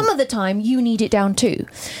 some of the time you need it down too.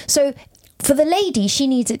 So for the lady, she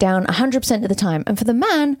needs it down 100% of the time. And for the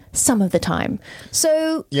man, some of the time.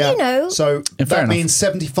 So, Yeah. you know. So Fair that enough. means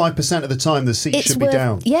 75% of the time the seat It's should be worth-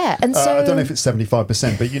 down. yeah, and so- I don't know if it's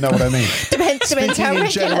 75%, but you know what I mean. depends how Speaking in regular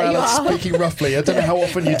general, you are. speaking roughly, I don't know how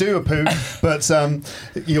often you do a poo, but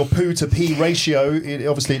your poo to pee ratio,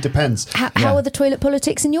 obviously it depends. How are the toilet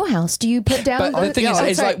politics in your house? Do you put down But the thing is, Oh,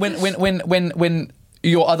 it's sorry. like when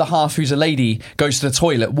your other half, who's a lady, goes to the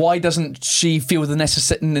toilet, why doesn't she feel the need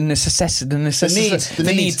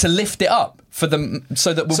to lift it up for them,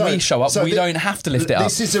 so that when we show up, we don't have to lift it up?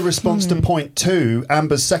 This is a response to point 2,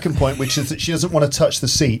 Amber's second point, which is that she doesn't want to touch the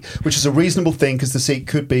seat, which is a reasonable thing because the seat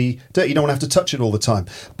could be dirty. You don't want to have to touch it all the time.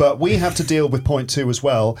 But we have to deal with point 2 as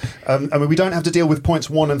well. I mean, we don't have to deal with points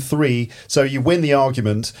 1 and 3, so you win the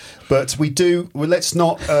argument. But we do. Well, let's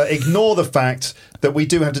not ignore the fact that we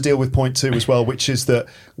do have to deal with point 2 as well, which is that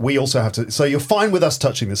we also have to. So you're fine with us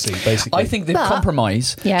touching the seat, basically. I think the But-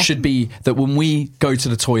 compromise Yeah. should be that when we go to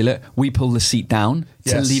the toilet, we pull the seat down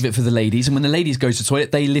to Yes. leave it for the ladies, and when the ladies go to the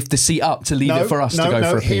toilet, they lift the seat up to leave it for us to go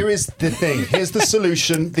for a pee. Here is the thing. Here's the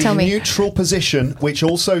solution. The Tell me. neutral position, which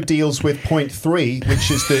also deals with point 3,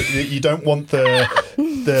 which is that you don't want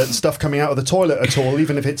the stuff coming out of the toilet at all,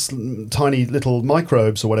 even if it's tiny little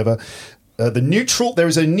microbes or whatever. There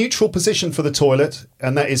is a neutral position for the toilet,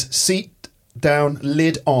 and that is seat down,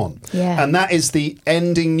 lid on. Yeah. And that is the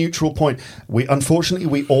ending neutral point. Unfortunately,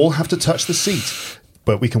 we all have to touch the seat,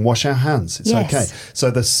 but we can wash our hands. It's Yes. okay. So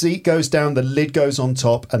the seat goes down, the lid goes on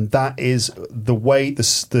top, and that is the way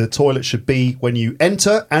the toilet should be when you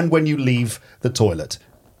enter and when you leave the toilet.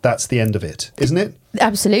 That's the end of it, isn't it?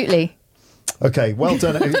 Absolutely. Okay, well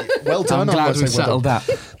done. Well done. I'm glad gonna we say well settled done.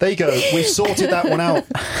 that. There you go. We've sorted that one out,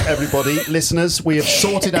 everybody. Listeners, we have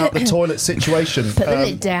sorted out the toilet situation. Put the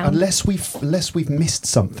lid down. Unless we've missed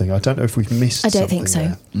something. I don't know if we've missed I don't something think so.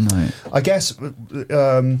 there. No. I guess,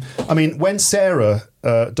 I mean, when Sarah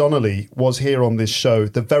Donnelly was here on this show,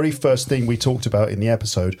 the very first thing we talked about in the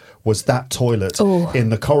episode was that toilet in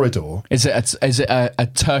the corridor. Is it a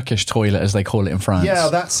Turkish toilet, as they call it in France? Yeah,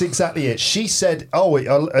 that's exactly it. She said,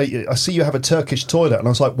 I see you have a Turkish toilet. And I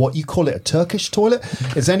was like, what, you call it a Turkish toilet?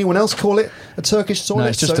 Does anyone else call it a Turkish toilet? No,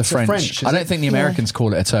 it's just So a French. I don't think the Americans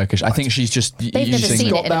call it a Turkish. I think she's just They've never using... seen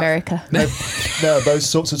it got in that- America. No, those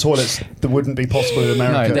sorts of toilets that wouldn't be possible in No,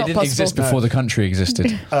 America. they Not didn't possible. exist before the country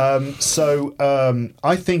existed.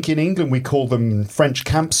 I think in England we call them French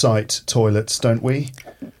campsite toilets, don't we?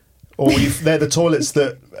 Or they're the toilets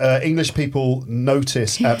that English people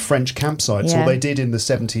notice at French campsites, Yeah. or they did in the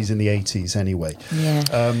 70s and the 80s anyway.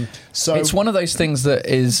 Yeah. So It's one of those things that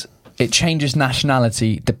is... It changes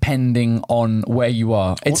nationality depending on where you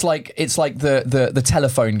are. It's like the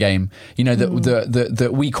telephone game, you know, that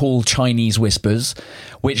we call Chinese whispers,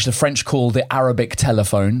 which the French call the Arabic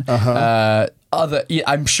telephone.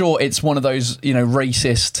 I'm sure it's one of those, you know,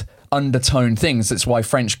 racist undertone things. That's why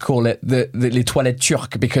French call it the les toilettes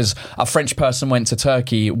turques, because a French person went to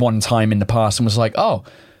Turkey one time in the past and was like, oh,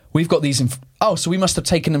 we've got these. So we must have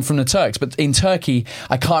taken them from the Turks. But in Turkey,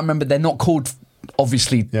 I can't remember. They're not called,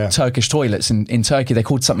 obviously, Turkish toilets. In Turkey, they're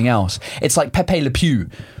called something else. It's like Pepe Le Pew,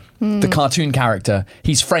 the cartoon character.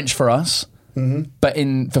 He's French for us, but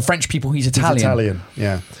for French people, he's Italian. He's Italian,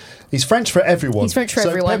 yeah. He's French for everyone. He's French for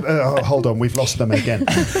everyone. Hold on, we've lost them again.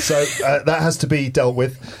 So that has to be dealt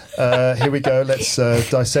with. Here we go. Let's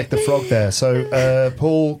dissect the frog there. So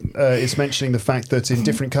Paul is mentioning the fact that in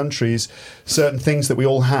different countries, certain things that we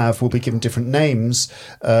all have will be given different names.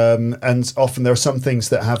 And often there are some things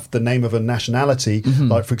that have the name of a nationality.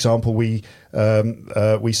 Like, for example, we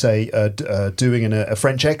say doing a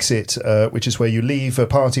French exit, which is where you leave a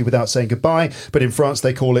party without saying goodbye. But in France,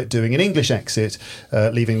 they call it doing an English exit,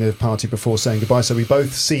 leaving the party before saying goodbye. So we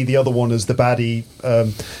both see the other one as the baddie.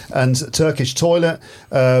 And Turkish toilet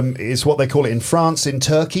is what they call it in France. In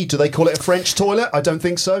Turkey, do they call it a French toilet? I don't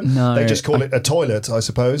think so. No, They just call it a toilet, I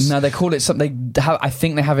suppose. No, they call it something. I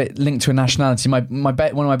think they have it linked to a nationality. One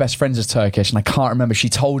of my best friends is Turkish, and I can't remember. She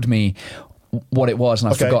told me what it was,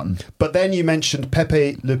 and I've forgotten. But then you mentioned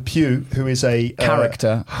Pepe Le Pew, who is a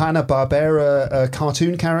Character. Hanna-Barbera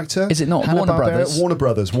cartoon character. Is it not Warner Brothers?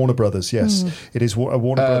 Warner Brothers, yes. It is a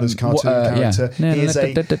Warner Brothers cartoon character. Yeah. He is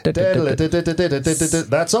a...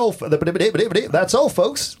 That's all,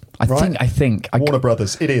 folks. I think. Warner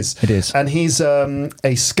Brothers, it is. It is. And he's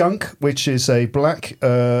a skunk, which is a black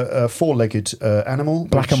four-legged animal.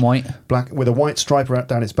 Black and white. Black, with a white stripe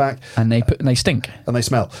down its back. And they stink. And they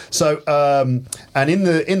smell. So, and in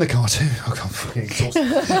the cartoon, oh God, I'm fucking exhausted.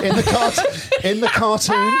 In the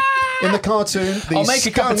cartoon, I'll make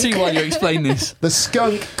a cup of tea while you explain this. The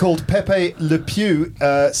skunk called Pepe Le Pew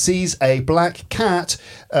sees a black cat.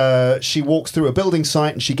 She walks through a building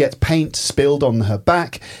site and she gets paint spilled on her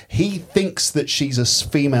back. He thinks that she's a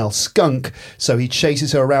female skunk, so he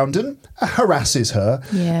chases her around and harasses her.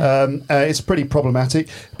 Yeah. It's pretty problematic,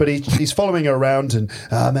 but he's following her around and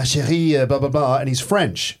ma chérie, blah blah blah, and he's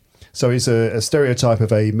French. So he's a stereotype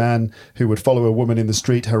of a man who would follow a woman in the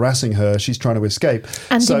street, harassing her. She's trying to escape.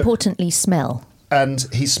 And importantly, smell. And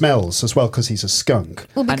he smells as well because he's a skunk.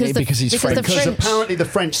 Well, because he's French. Because apparently the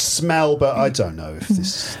French smell, but I don't know if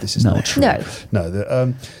this is not true.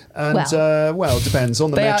 No. It depends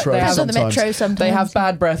on the metro. Depends on the metro sometimes. They have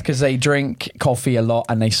bad breath because they drink coffee a lot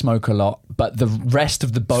and they smoke a lot. But the rest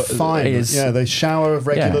of the boat is... Yeah, they shower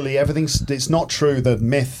regularly. Yeah. It's not true. The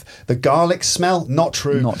myth. The garlic smell, not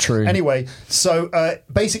true. Not true. Anyway, so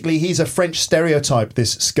basically he's a French stereotype,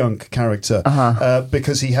 this skunk character,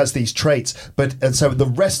 because he has these traits. And so the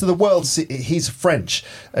rest of the world, he's French.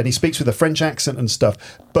 And he speaks with a French accent and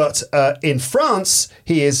stuff. But in France,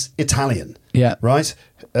 he is Italian. Yeah. Right?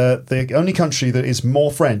 The only country that is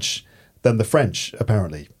more French than the French,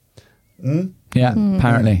 apparently. Yeah,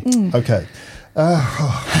 apparently. Okay.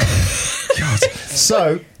 God.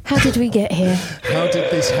 So, how did we get here? How did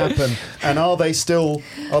this happen? And are they still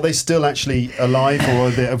actually alive,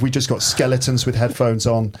 or have we just got skeletons with headphones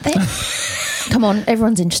on? Come on,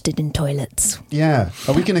 everyone's interested in toilets. Yeah.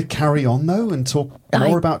 Are we going to carry on though and talk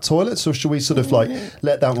more about toilets, or should we sort of like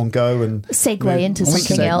let that one go and segue into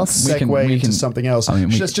something else? Segue into something else.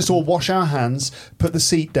 Let's just all wash our hands, put the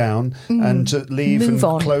seat down, and leave and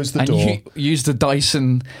close the door. And use the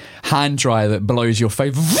Dyson hand dryer that blows your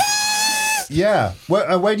face. Yeah.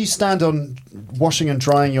 Where do you stand on washing and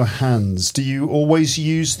drying your hands? Do you always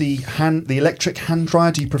use the electric hand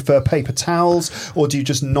dryer? Do you prefer paper towels, or do you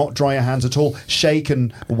just not dry your hands at all? Shake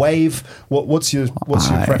and wave. What's your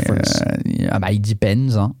preference? It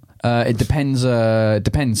depends. It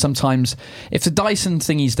depends. Sometimes if the Dyson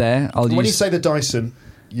thingy's there, I'll use... When you say the Dyson,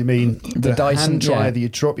 you mean the Dyson hand dryer that you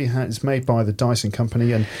drop your hand? It's made by the Dyson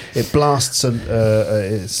company, and it blasts and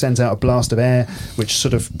it sends out a blast of air, which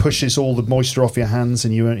sort of pushes all the moisture off your hands,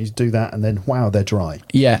 and you do that, and then wow, they're dry.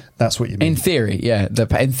 Yeah, that's what you mean. In theory, yeah.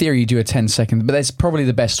 In theory, you do a 10-second, but that's probably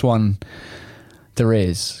the best one there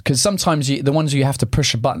is, because sometimes the ones you have to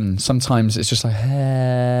push a button, sometimes it's just like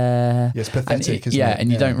yeah, it's pathetic, isn't it? And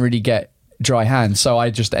you don't really get dry hands, so I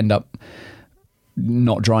just end up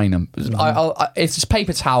not drying them. If it's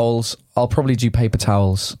paper towels, I'll probably do paper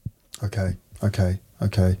towels. Okay.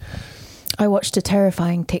 I watched a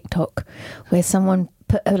terrifying TikTok where someone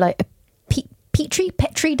put a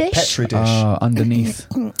petri dish underneath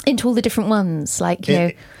into all the different ones, like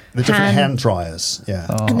the different hand dryers,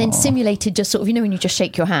 and then simulated just sort of when you just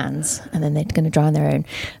shake your hands and then they're going to dry on their own,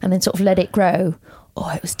 and then sort of let it grow.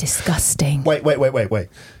 Oh, it was disgusting. Wait.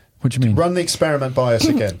 What do you mean? Run the experiment by us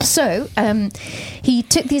again. So, he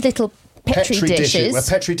took these little petri dishes.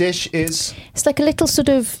 A petri dish is... It's like a little sort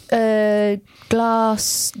of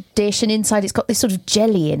glass dish, and inside it's got this sort of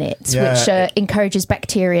jelly in it, which encourages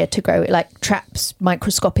bacteria to grow. It like traps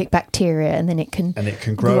microscopic bacteria, and then it can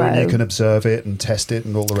grow, and you can observe it and test it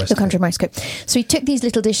and all the rest of it. Look under a microscope. So he took these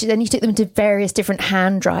little dishes and he took them to various different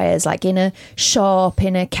hand dryers, like in a shop,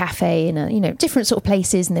 in a cafe, in a different sort of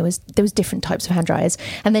places, and there was different types of hand dryers.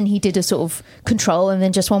 And then he did a sort of control, and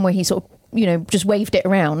then just one where he sort of just waved it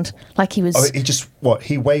around like he was... Oh,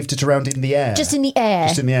 he waved it around in the air? Just in the air.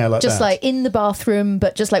 Just in the air like just that? Like in the bathroom,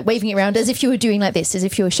 but just like waving it around as if you were doing like this, as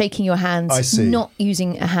if you were shaking your hands, I see. Not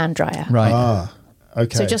using a hand dryer. Right.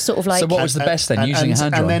 Okay. So just sort of like... So what was the best then, using a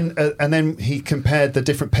hand dryer? And then he compared the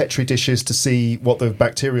different petri dishes to see what the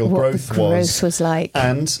bacterial growth was like.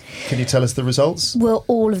 And can you tell us the results? Well,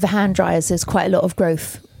 all of the hand dryers, there's quite a lot of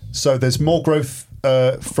growth. So there's more growth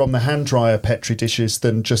from the hand dryer petri dishes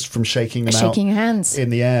than just from shaking them out your hands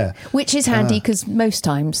in the air, which is handy because most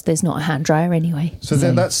times there's not a hand dryer anyway. So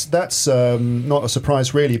then that's not a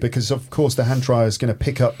surprise really, because of course the hand dryer is going to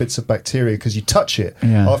pick up bits of bacteria because you touch it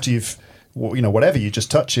after you've whatever, you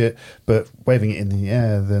just touch it, but waving it in the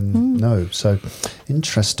air, then no. So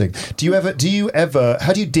interesting. Do you ever,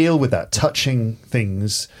 how do you deal with that, touching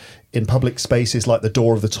things in public spaces like the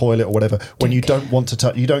door of the toilet or whatever, when you don't want to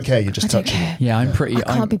touch, you don't care, you're just touching it? Yeah, I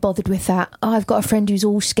can't be bothered with that. I've got a friend who's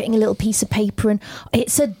always getting a little piece of paper and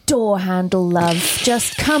it's a door handle, love.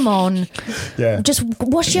 Just come on. Yeah. Just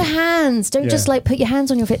wash your hands. Don't just like put your hands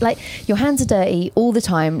on your feet. Like, your hands are dirty all the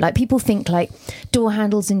time. Like, people think like door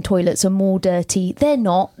handles in toilets are more dirty. They're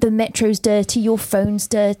not. The metro's dirty, your phone's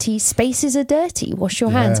dirty, spaces are dirty. Wash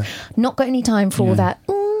your hands. Not got any time for all that.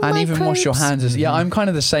 And even wash your hands. I'm kind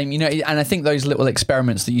of the same, and I think those little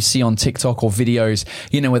experiments that you see on TikTok or videos,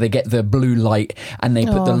 where they get the blue light and they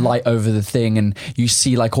put the light over the thing and you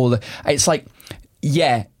see like it's like,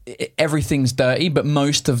 everything's dirty, but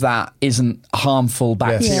most of that isn't harmful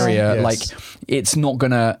bacteria. Yes. Like, it's not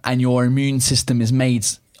gonna, and your immune system is made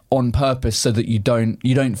on purpose so that you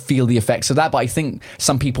don't feel the effects of that. But I think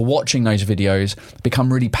some people watching those videos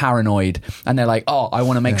become really paranoid and they're like, oh, I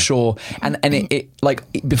want to make sure. And it like,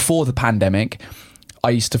 before the pandemic, I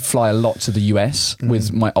used to fly a lot to the US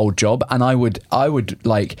with my old job, and I would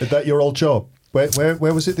like... Is that your old job? Where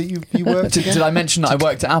was it that you worked again? Did I mention that I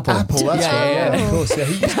worked at Apple? Apple, that's right. Yeah. Of course, yeah.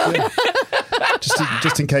 He used to,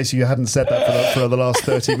 just in case you hadn't said that for the last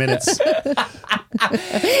 30 minutes.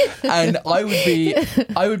 And I would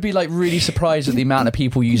be like really surprised at the amount of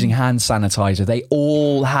people using hand sanitizer. They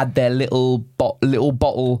all had their little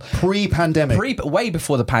bottle pre-pandemic, way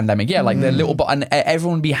before the pandemic. Yeah, like their little bottle, and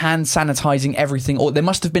everyone would be hand sanitizing everything. Or there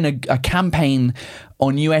must have been a campaign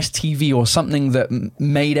on US TV or something that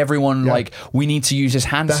made everyone like, we need to use this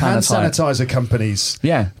hand sanitizer. The hand sanitizer companies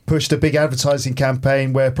pushed a big advertising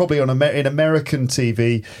campaign where probably in American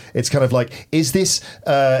TV, it's kind of like, is this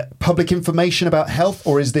public information about health,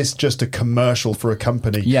 or is this just a commercial for a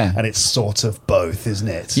company? Yeah. And it's sort of both, isn't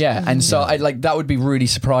it? Yeah, and so I like, that would be really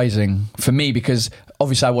surprising for me, because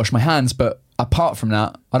obviously I wash my hands, but apart from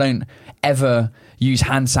that, I don't ever use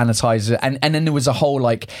hand sanitizer. And then there was a whole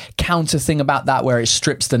like counter thing about that where it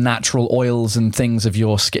strips the natural oils and things of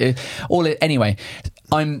your skin. Anyway,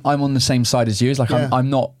 I'm on the same side as you. It's like, I'm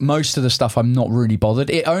not, most of the stuff I'm not really bothered.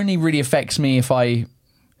 It only really affects me if I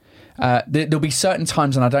there'll be certain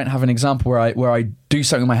times, and I don't have an example, where I do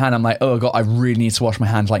something with my hand, I'm like, oh god, I really need to wash my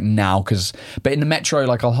hands like now, but in the metro,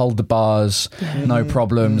 like, I'll hold the bars, no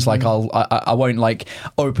problems. Like, I won't like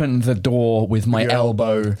open the door with my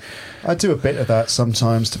elbow. I do a bit of that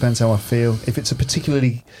sometimes, depends how I feel. If it's a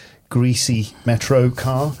particularly greasy metro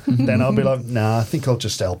car, then I'll be like, nah, I think I'll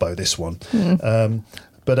just elbow this one.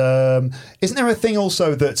 But isn't there a thing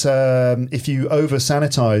also that if you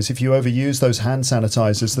over-sanitize, if you overuse those hand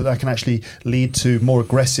sanitizers, that can actually lead to more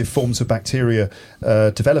aggressive forms of bacteria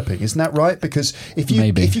developing? Isn't that right? Because if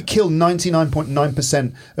you kill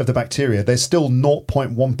 99.9% of the bacteria, there's still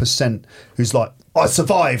 0.1% who's like, I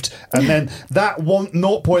survived. And then that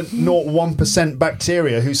 0.01%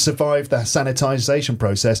 bacteria who survived the sanitization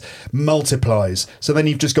process multiplies. So then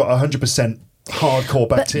you've just got 100% hardcore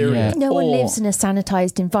bacteria. No one lives in a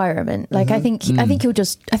sanitized environment. Like, I think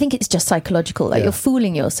it's just psychological. Like, you're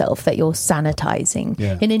fooling yourself that you're sanitizing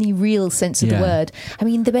in any real sense of the word. I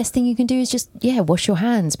mean, the best thing you can do is just wash your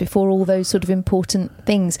hands before all those sort of important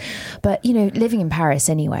things. But living in Paris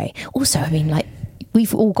anyway, also, I mean, like,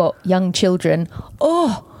 we've all got young children.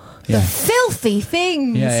 The filthy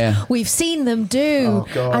things we've seen them do. Oh,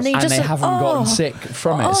 God. And they haven't gotten sick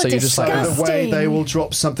from it. So you're just like, the way they will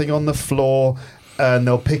drop something on the floor and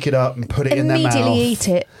they'll pick it up and put it in their mouth. Immediately eat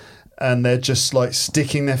it. And they're just like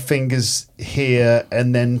sticking their fingers here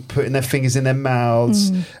and then putting their fingers in their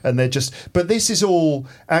mouths. And they're just... But this is all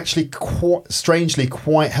actually strangely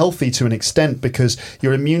quite healthy to an extent, because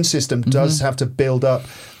your immune system does have to build up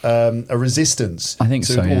a resistance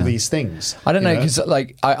to all these things. I don't know, because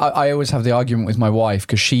like I always have the argument with my wife,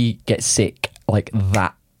 because she gets sick like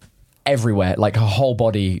that everywhere. Like, her whole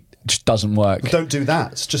body just doesn't work. Don't do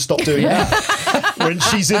that. Just stop doing that when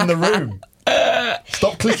she's in the room.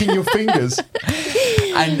 Stop clicking your fingers.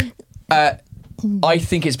 And I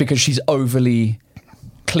think it's because she's overly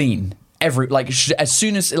clean. As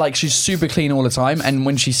soon as she's super clean all the time, and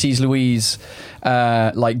when she sees Louise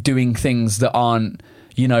like doing things that aren't,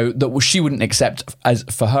 that she wouldn't accept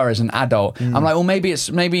for her as an adult, I'm like, well, maybe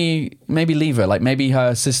leave her. Like, maybe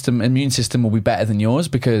her immune system will be better than yours,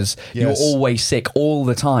 because you're always sick all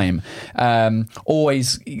the time,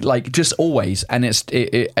 always, like, just always. And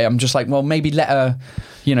I'm just like, well, maybe let her,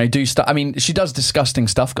 do stuff. I mean, she does disgusting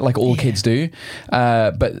stuff like all kids do,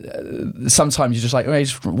 but sometimes you're just like, well,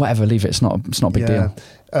 whatever, leave it. It's not a big deal.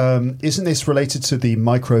 Isn't this related to the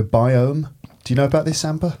microbiome? Do you know about this,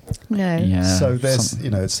 Amber? No. Yeah. So there's,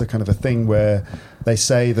 it's the kind of a thing where they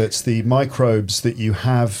say that the microbes that you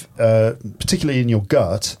have, particularly in your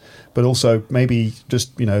gut, but also maybe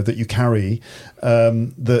just, that you carry,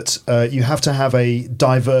 that you have to have a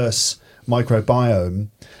diverse microbiome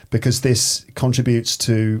because this contributes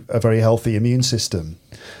to a very healthy immune system.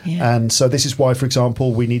 Yeah. And so this is why, for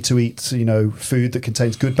example, we need to eat, food that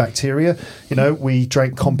contains good bacteria. We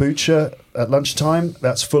drank kombucha at lunchtime.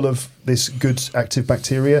 That's full of this good active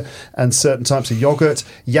bacteria, and certain types of yogurt,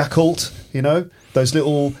 Yakult, those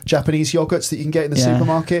little Japanese yogurts that you can get in the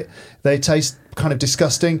supermarket. They taste kind of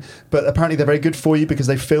disgusting, but apparently they're very good for you because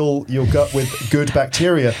they fill your gut with good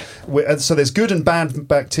bacteria. So there's good and bad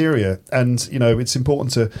bacteria, and it's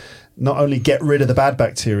important to not only get rid of the bad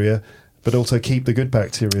bacteria but also keep the good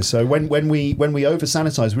bacteria. So when we over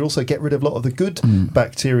sanitize, we also get rid of a lot of the good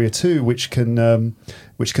bacteria too, which can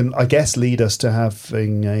I guess lead us to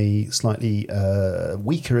having a slightly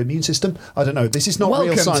weaker immune system. I don't know. This is not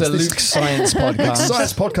real science. Welcome to Luke's Science Podcast. Luke's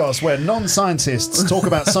Science Podcast, where non-scientists talk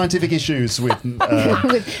about scientific issues with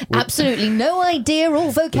absolutely no idea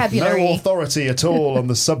or vocabulary. No authority at all on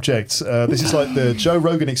the subject. This is like the Joe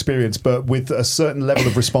Rogan experience, but with a certain level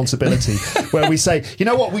of responsibility, where we say, you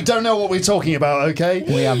know what, we don't know what we're talking about, okay?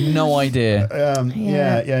 We have no idea.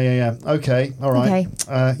 Yeah. Okay, all right.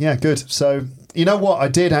 Yeah, good. So, you know what? I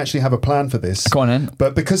did actually have a plan for this. Go on in.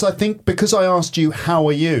 But because I asked you, how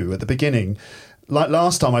are you, at the beginning, like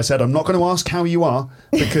last time I said, I'm not going to ask how you are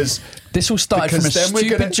because... This all started from a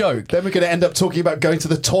stupid joke. Then we're going to end up talking about going to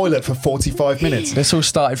the toilet for 45 minutes. This all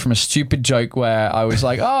started from a stupid joke where I was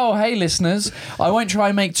like, oh, hey, listeners, I won't try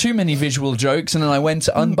and make too many visual jokes. And then I went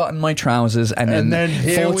to unbutton my trousers and then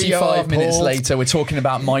here 45 minutes later, we're talking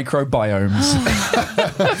about microbiomes.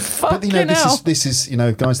 But, this is,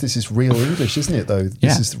 guys, this is real English, isn't it, though?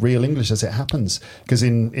 This is real English as it happens. Because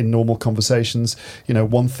in normal conversations,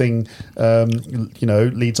 one thing,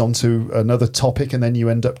 leads on to another topic and then you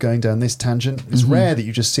end up going down this tangent. It's rare that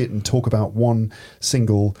you just sit and talk about one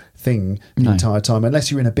single thing the entire time, unless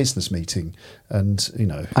you're in a business meeting, and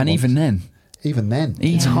even then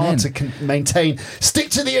it's hard to maintain. Stick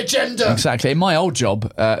to the agenda. Exactly. In my old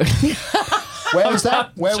job, where was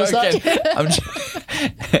that?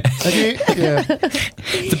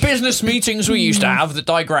 The business meetings we used to have that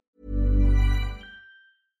digress.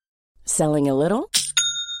 Selling a little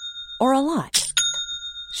or a lot?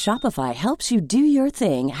 Shopify helps you do your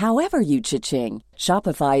thing however you cha-ching.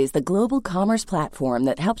 Shopify is the global commerce platform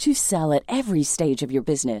that helps you sell at every stage of your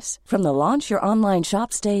business. From the launch your online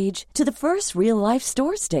shop stage to the first real-life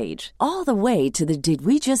store stage, all the way to the did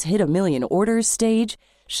we just hit a million orders stage.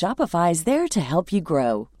 Shopify's there to help you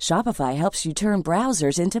grow. Shopify helps you turn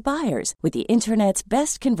browsers into buyers with the internet's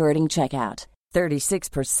best converting checkout.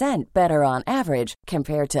 36% better on average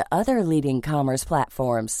compared to other leading commerce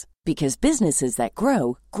platforms. Because businesses that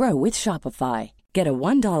grow with Shopify. Get a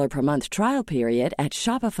 $1 per month trial period at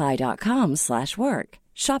shopify.com/work.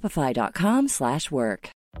 Shopify.com/work.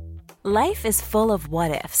 Life is full of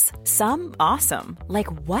what-ifs. Some awesome, like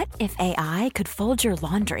what if AI could fold your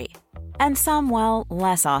laundry? And some, well,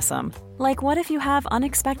 less awesome, like what if you have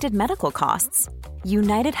unexpected medical costs?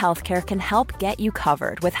 United Healthcare can help get you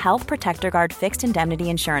covered with Health Protector Guard fixed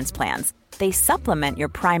indemnity insurance plans. They supplement your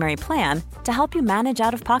primary plan to help you manage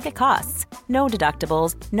out-of-pocket costs. No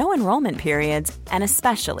deductibles, no enrollment periods, and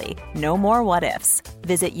especially no more what-ifs.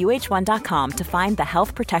 Visit uh1.com to find the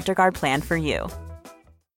Health Protector Guard plan for you.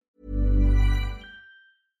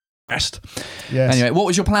 Yes. Anyway, what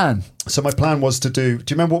was your plan? So my plan was to do you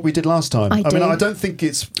remember what we did last time? I mean, I don't think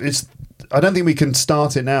I don't think we can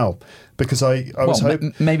start it now because I was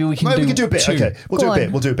hoping maybe we can do a bit. Two. Okay,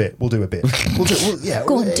 we'll do a bit. Yeah.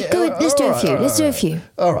 Go on, let's do a few. Let's do a few.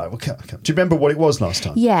 All right. Okay. Do you remember what it was last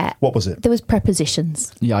time? Yeah. What was it? There was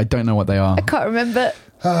prepositions. Yeah, I don't know what they are. I can't remember.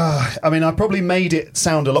 I mean, I probably made it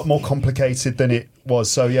sound a lot more complicated than it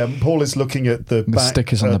was. So yeah, Paul is looking at the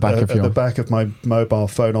stickers on the back of the back of my mobile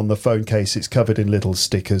phone. On the phone case, it's covered in little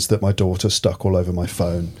stickers that my daughter stuck all over my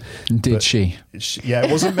phone. Did she? Yeah,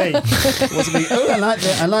 it wasn't me. It wasn't me. Oh, I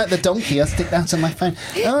like the donkey. I'll stick that on my phone.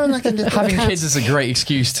 Oh, I can having kids is a great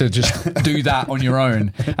excuse to just do that on your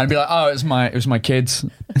own and be like, oh, it was my kids.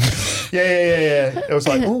 Yeah. It was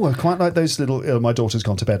like, oh, I quite like those little. My daughter's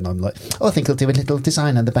gone to bed, and I'm like, oh, I think I'll do a little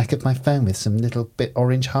design on the back of my phone with some little bit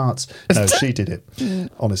orange hearts. No, she did it,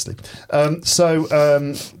 honestly.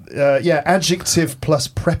 adjective plus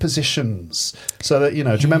prepositions. So that, do you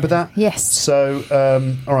remember that? Yes. So,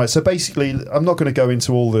 all right. So basically, I'm not going to go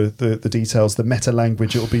into all the details, the meta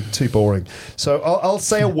language. It'll be too boring. So I'll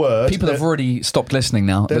say a word. People have already stopped listening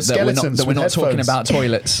now. They're skeletons That we're not with talking headphones. about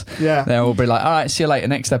toilets. Yeah. They'll be like, all right, see you later,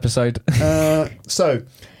 next episode.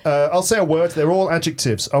 I'll say a word. They're all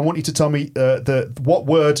adjectives. I want you to tell me what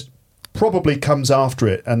word probably comes after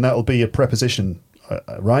it, and that'll be a preposition,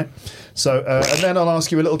 right? So, and then I'll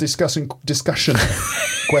ask you a little discussion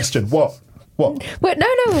question. What? Wait, no,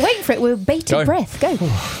 we're waiting for it. We're bated Go. breath. Go.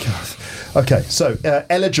 Okay, so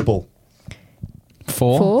eligible.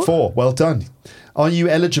 4. 4. Well done. Are you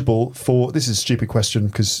eligible for? This is a stupid question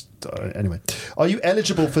because anyway. Are you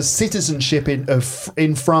eligible for citizenship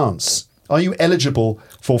in France? Are you eligible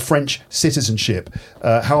for French citizenship?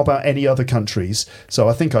 How about any other countries? So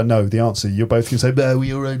I think I know the answer. You're both going to say, "Bah,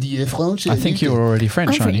 we already French." I think you're already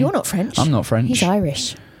French, aren't you? You're not French. I'm not French. He's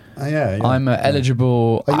Irish. Yeah. I'm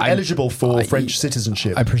eligible. Are you eligible for French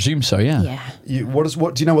citizenship? I presume so, yeah. Yeah.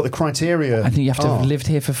 What do you know what the criteria? I think you have to are? have lived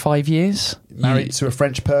here for 5 years. Married to a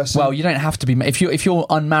French person? Well, you don't have to be. If you're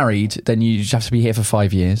unmarried, then you just have to be here for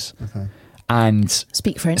 5 years. Okay. And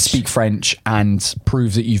Speak French and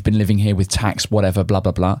prove that you've been living here with tax, whatever, blah,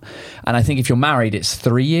 blah, blah. And I think if you're married, it's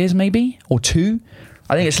 3 years maybe, or 2.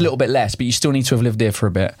 I think it's a little bit less, but you still need to have lived here for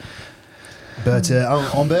a bit. But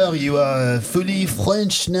Amber, you are fully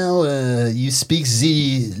French now. You speak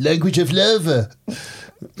the language of love.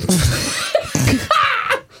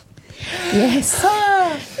 Yes.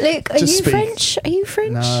 Look, are Just you speak. French? Are you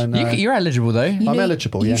French? No. You're eligible, though. I'm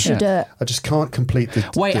eligible, You yeah. should. I just can't complete the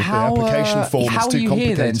Wait, the how application form. how It's are too you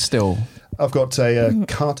complicated. here then still? I've got a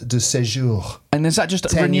carte de séjour. And is that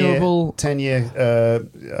just renewable? 10 year.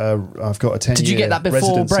 I've got a 10 year. Did you get that before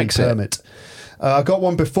residency Brexit? permit. I got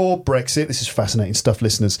one before Brexit. This is fascinating stuff,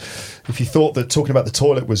 listeners. If you thought that talking about the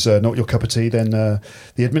toilet was not your cup of tea, then the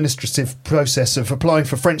administrative process of applying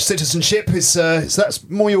for French citizenship is that's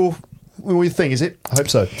more your thing, is it? I hope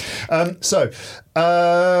so.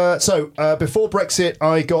 Before Brexit,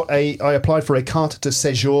 I applied for a carte de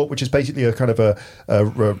séjour, which is basically a kind of a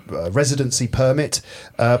residency permit.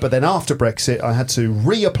 But then after Brexit, I had to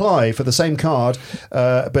reapply for the same card,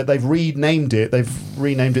 but they've renamed it. They've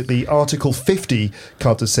renamed it the Article 50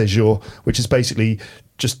 carte de séjour, which is basically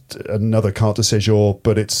just another carte de séjour,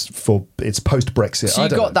 but it's post Brexit. So you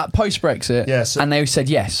got that post Brexit, Yes. and they said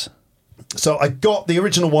yes. So I got the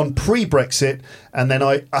original one pre-Brexit, and then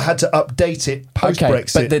I had to update it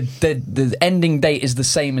post-Brexit. Okay, but the ending date is the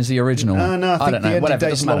same as the original. No, I think don't the know. ending Whatever, it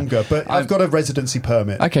date's doesn't matter. longer, but I've got a residency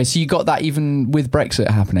permit. Okay, so you got that even with Brexit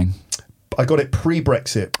happening. I got it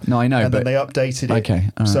pre-Brexit. No, I know, and then but- they updated it. Okay,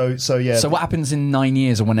 all right. So yeah. So what happens in 9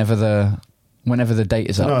 years or whenever the date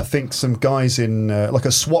is up? No, I think some guys in like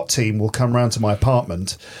a SWAT team will come round to my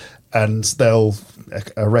apartment, and they'll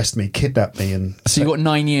arrest me, kidnap me, and So you got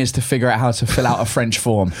 9 years to figure out how to fill out a French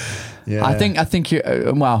form. Yeah. I think you.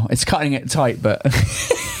 Well, it's cutting it tight, but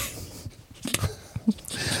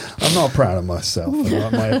I'm not proud of myself.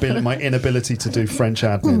 My inability to do French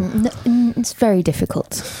admin. It's very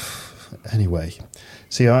difficult. Anyway,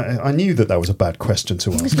 see, I knew that was a bad question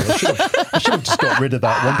to ask. I should have just got rid of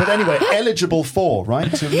that one. But anyway, eligible for,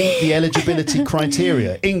 right? To meet the eligibility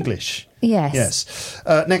criteria. English. Yes. Yes.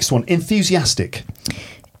 Next one, enthusiastic.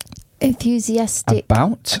 Enthusiastic.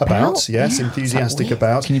 about. About, yes, Yeah. enthusiastic Is that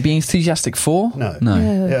about. Can you be enthusiastic for? No.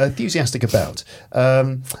 No. Yeah, enthusiastic about.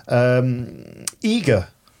 Eager.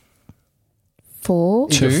 For.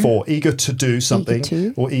 Two. Eager for. Eager to do something.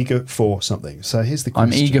 to. Or eager for something. So here's the I'm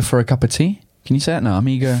question. eager for a cup of tea. Can you say it? No, I'm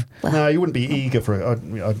eager. No, you wouldn't be eager for it.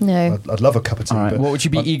 No. I'd love a cup of tea. All right, but what would you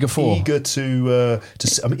be I'm eager for? Eager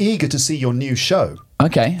I'm eager to see your new show,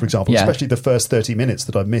 Okay. for example, Yeah. especially the first 30 minutes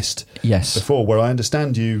that I missed Yes. before, where I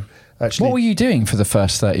understand you actually... What were you doing for the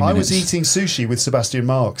first 30 minutes? I was eating sushi with Sebastian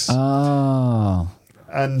Marks, Oh.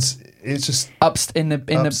 and it's just... In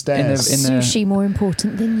Upstairs. the Sushi more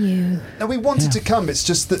important than you. No, we wanted to come. It's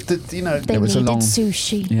just that They was a needed long-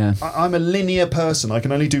 sushi. yeah. I'm a linear person. I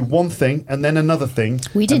can only do one thing, and then another thing,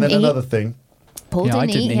 We didn't and then eat. another thing. Paul Yeah, I didn't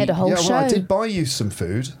eat. didn't He had a eat. whole Yeah, show. well, I did buy you some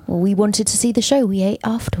food. Well, we wanted to see the show. We ate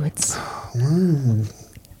afterwards.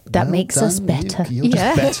 That Well makes us done, better. You're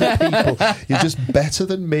just better people. You're just better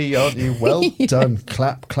than me, aren't you? Well done.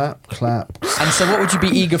 Clap, clap, clap. And so what would you be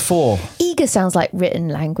eager for? Eager sounds like written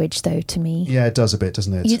language, though, to me. Yeah, it does a bit,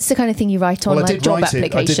 doesn't it? It's the kind of thing you write on I like did job write it.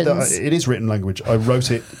 applications. It is written language. I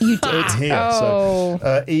wrote it You did. here. Oh.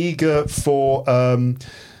 So, eager for...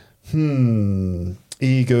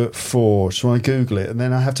 Eager for. Shall I Google it? And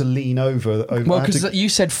then I have to lean over. Well, because you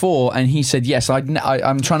said for and he said yes. I'm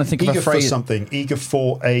trying to think of a eager phrase. for something. Eager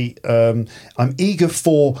for I'm eager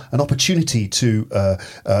for an opportunity to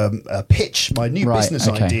pitch my new business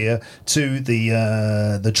idea to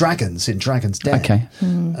the Dragons in Dragon's Den. Okay.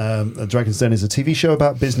 Dragon's Den is a TV show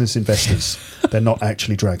about business investors. They're not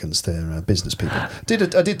actually dragons. They're business people. I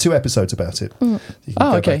did 2 episodes about it. You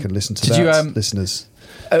can go back and listen to that, listeners.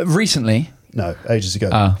 Recently? No, ages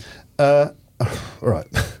ago. All right.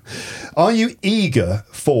 Are you eager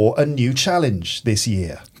for a new challenge this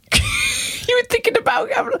year? You were thinking about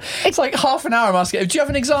it's like half an hour I'm asking. Do you have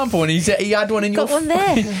an example? And he had one in your... Got one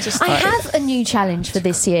there. I have a new challenge for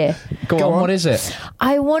this year. Go on. What is it?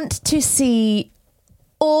 I want to see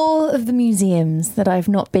all of the museums that I've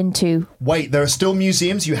not been to. Wait, there are still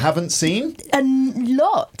museums you haven't seen? A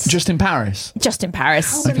lot. Just in Paris? Just in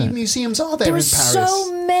Paris. How many museums are there in Paris? There are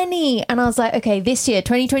so many. And I was like, okay, this year,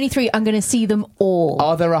 2023, I'm going to see them all.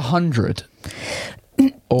 Are there 100?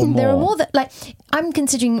 Or more? There are more I'm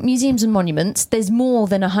considering museums and monuments. There's more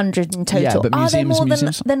than 100 in total. Yeah, but are there more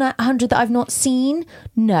museums? than 100 that I've not seen?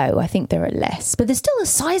 No, I think there are less. But there's still a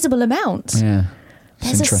sizable amount. Yeah.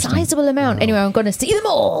 There's a sizable amount. Anyway, I'm going to see them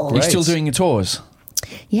all. You're still doing your tours?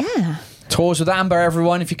 Yeah. Tours with Amber,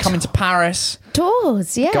 everyone. If you're coming to Paris,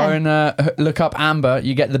 tours, yeah. Go and look up Amber.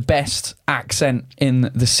 You get the best accent in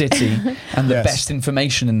the city and the best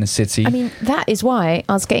information in the city. I mean, that is why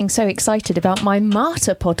I was getting so excited about my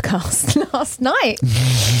Marta podcast last night.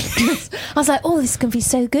 I was like, this can be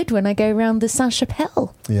so good when I go around the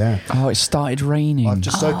Saint-Chapelle. Yeah. Oh, it started raining. I've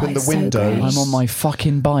just opened the window. I'm on my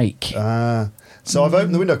fucking bike. So I've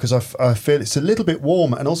opened the window because I feel it's a little bit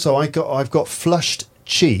warm, and also I've got flushed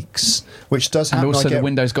cheeks, which does happen. And also the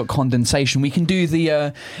window's got condensation. We can do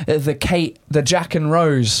the Jack and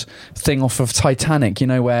Rose thing off of Titanic,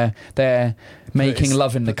 where they're making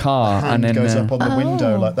love in the car and then goes up on the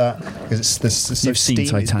window Oh. like that. Because You've seen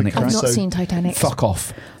Titanic, right? I've not seen Titanic. Fuck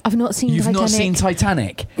off. I've not seen You've Titanic. not seen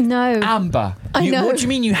Titanic? No. Amber. I know. What do you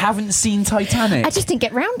mean you haven't seen Titanic? I just didn't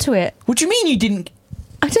get round to it. What do you mean you didn't?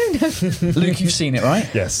 I don't know. Luke, you've seen it, right?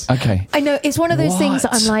 Yes. Okay. I know, it's one of those things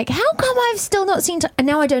that What? I'm like, how come I've still not seen and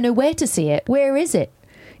now I don't know where to see it. Where is it?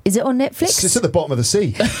 Is it on Netflix? It's at the bottom of the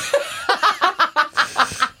sea.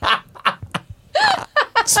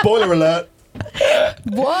 Spoiler alert.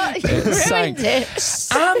 What? You ruined it.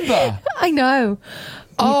 Amber. I know.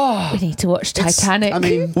 We need to watch Titanic. I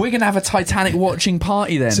mean, We're going to have a Titanic watching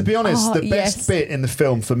party then. to be honest, the best yes. bit in the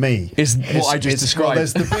film for me Is what I just described. Well,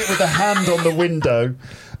 there's the bit with the hand on the window,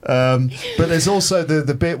 but there's also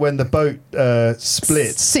the bit when the boat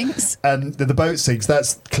splits. Sinks. And the boat sinks.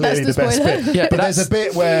 That's clearly That's the the best spoiler. bit. Yeah, but there's a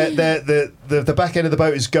bit where the back end of the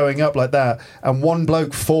boat is going up like that, and one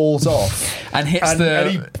bloke falls off And hits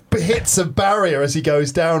and he hits a barrier as he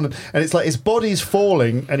goes down, and it's like his body's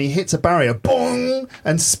falling, and he hits a barrier, boom,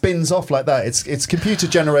 and spins off like that. It's computer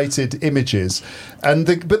generated images,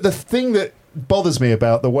 but the thing that bothers me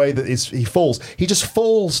about the way that he falls, he just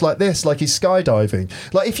falls like this, like he's skydiving.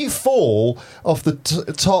 Like if you fall off the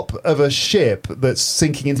top of a ship that's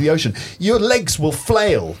sinking into the ocean, your legs will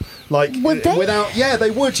flail. Like Would they?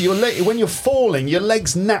 They would. When you're falling, your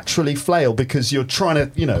legs naturally flail because you're trying to,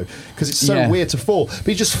 because it's so weird to fall. But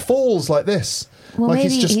he just falls like this. Well, like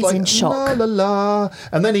maybe just he's like in shock. la la la,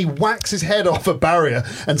 and then he whacks his head off a barrier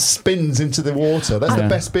and spins into the water. That's the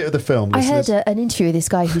best bit of the film. I heard an interview with this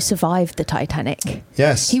guy who survived the Titanic.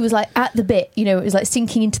 Yes. He was like at the bit, it was like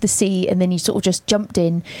sinking into the sea, and then he sort of just jumped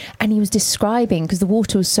in, and he was describing, because the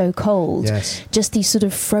water was so cold, just these sort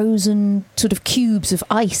of frozen sort of cubes of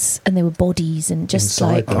ice, and there were bodies and just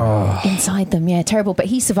inside them. Yeah, terrible. But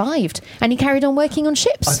he survived, and he carried on working on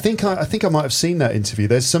ships. I think I might have seen that interview.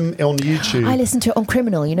 There's some on YouTube. I listened to it on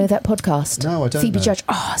Criminal, that podcast? No, I don't Phoebe know. Judge.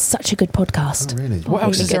 Such a good podcast. Oh, really? What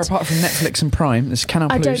else is there apart from Netflix and Prime? There's Canal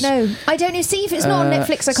Plus. I don't know. See, if it's not on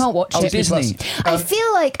Netflix, I can't watch it. Disney. I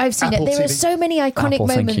feel like I've seen Apple it. There are TV. so many iconic Apple,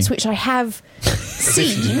 thank moments you. which I have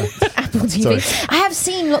seen. Apple TV. Sorry. I have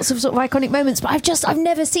seen lots of sort of iconic moments, but I've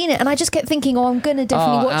never seen it, and I just kept thinking, I'm going to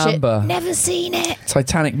definitely watch Amber. it. Never seen it.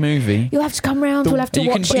 Titanic movie. You'll have to come round. We'll have to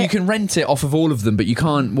watch it. You can rent it off of all of them, but you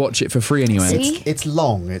can't watch it for free anyway. See? It's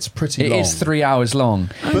long. It's pretty It long. is 3 hours long.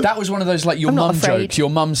 That was one of those, like, your I'm not mum afraid. jokes. Your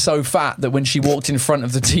mum's so fat that when she walked in front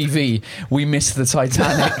of the TV, we missed the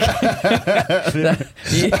Titanic.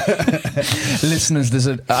 Listeners,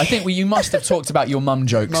 I think you must have talked about your mum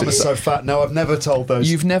jokes. Mum is so fat. No, I've never told those.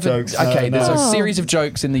 You've never. jokes. Okay, No. there's a series of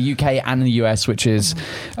jokes in the UK and the US, which is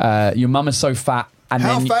your mum is so fat And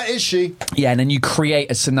How then, fat is she? Yeah, and then you create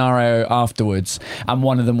a scenario afterwards. And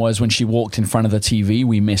one of them was when she walked in front of the TV,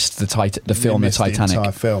 we missed the film, You The missed Titanic. The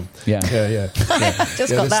entire film. Yeah.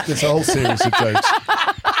 Just got that. There's a whole series of jokes.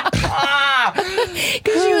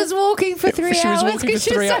 Because she was walking for 3 She was hours walking because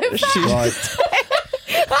for she was 3 so hours. fat. Right.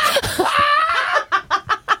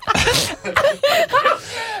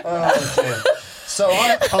 Oh, dear. So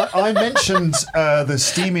I mentioned the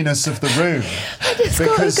steaminess of the room. I just got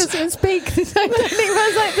it because it was big. I don't think I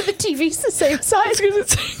was like, but the TV's the same size.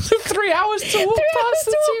 Because it took 3 hours to walk past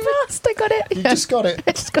the TV. Past. I got it. You just got it.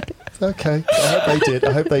 I just got it. Okay.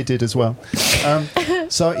 I hope they did as well.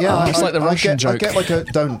 So yeah, It's like the Russian joke. I get like a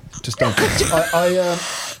don't.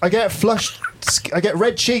 I get flushed. I get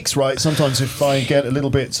red cheeks, right? Sometimes if I get a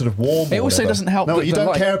little bit sort of warm. It or also whatever. doesn't help No, that you the don't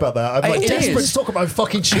light- care about that. I'm like It desperate is. to talk about my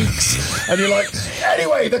fucking cheeks, and you're like,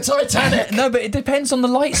 anyway, the Titanic. No, but it depends on the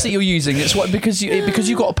lights that you're using. It's because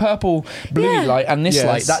you got a purple bluey light and this Yes.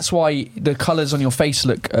 light. That's why the colours on your face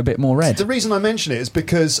look a bit more red. The reason I mention it is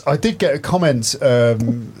because I did get a comment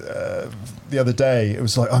the other day. It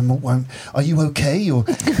was like, "Are you okay? Your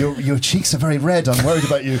cheeks are very red. I'm worried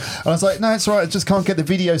about you." And I was like, "No, it's all right. I just can't get the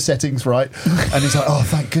video settings right." And he's like, "Oh,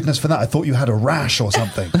 thank goodness for that. I thought you had a rash or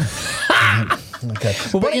something." Okay,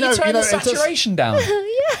 Well, why don't you turn the it does- saturation down?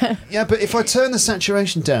 Yeah, but if I turn the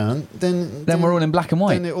saturation down, then we're all in black and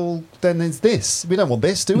white. Then there's this. We don't want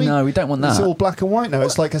this, do we? No, we don't want that. It's all black and white now.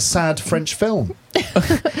 It's like a sad French film.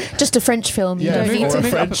 Just a French film. You Yeah, don't need or a to.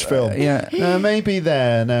 French film. Yeah. Maybe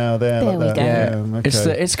there now. There There like we that. go. Yeah,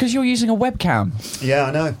 Okay. it's because you're using a webcam. Yeah,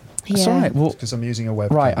 I know. That's Yeah. all right. Well, Because I'm using a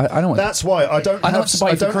webcam. right. I don't want. That's why I don't I know have. what to buy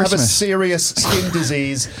I for don't have a Christmas. serious skin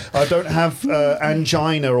disease. I don't have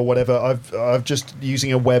angina or whatever. I'm just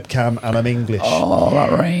using a webcam and I'm English. Oh,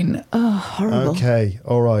 that rain. Horrible. Okay,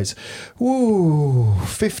 all right. Ooh,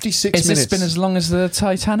 56 Has minutes. this been as long as the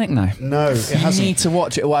Titanic now? No, it You hasn't. need to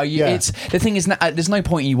watch it. Well, Yeah. it's the thing is, there's no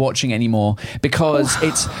point in you watching it anymore because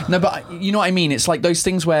it's no. But you know what I mean. It's like those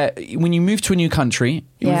things where when you move to a new country,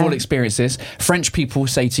 we've Yeah. all experienced this. French people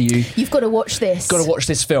say to you, You've got to watch this. "Got to watch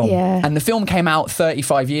this film." Yeah. And the film came out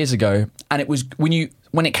 35 years ago, and it was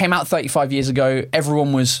when it came out 35 years ago,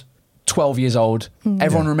 everyone was 12 years old.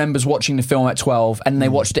 Everyone remembers watching the film at 12, and they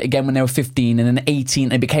watched it again when they were 15, and then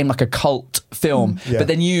 18. It became like a cult film. Yeah. But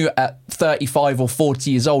then you, at 35 or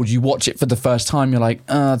 40 years old, you watch it for the first time. You're like,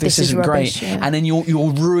 this is isn't rubbish, great. yeah. And then you're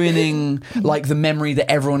ruining like the memory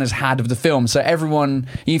that everyone has had of the film. So everyone,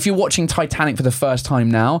 if you're watching Titanic for the first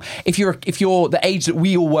time now, if you're the age that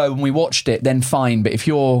we all were when we watched it, then fine. But if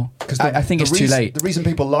you're, I think it's too late. The reason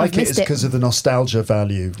people like it missed is it. because of the nostalgia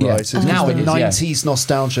value, Yeah. right? It's Now the it is, yeah. 90s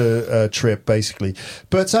nostalgia trip, basically.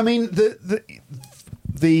 But I mean, the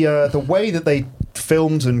way that they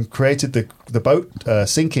filmed and created the boat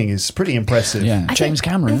sinking is pretty impressive. Yeah, I James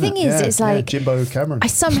think Cameron. The isn't thing it? is, it's like Jimbo Cameron. I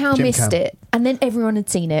somehow Jim missed Cam. it, and then everyone had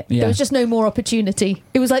seen it. Yeah. There was just no more opportunity.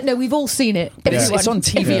 It was like, no, we've all seen it. But it's Everyone. on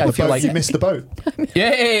TV. Yeah, I the feel boat, like you missed the boat.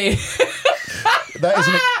 Yay!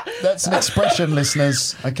 That's an expression,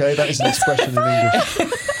 listeners. Okay, that is an expression in English.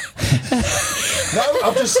 No,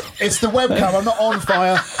 it's the webcam. I'm not on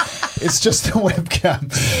fire. It's just the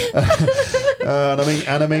webcam.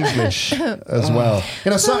 And I'm English as well.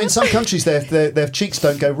 You know, in some countries, their cheeks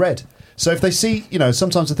don't go red. So if they see,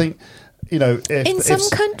 sometimes I think, in some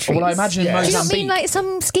countries. Well, I imagine in Yes. Do you not Mozambique. mean like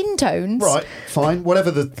some skin tones? Right, fine, whatever.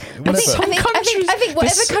 I think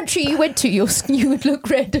whatever country you went to, you would look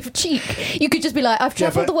red of cheek. You could just be like, I've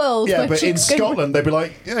travelled the world. Yeah, my but in cheeks go- Scotland, they'd be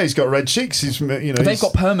like, yeah, he's got red cheeks. They've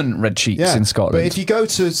got permanent red cheeks in Scotland. But if you go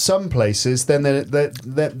to some places, then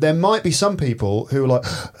there might be some people who are like,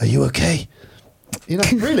 "Are you okay?"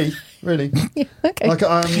 Really. Okay. Like,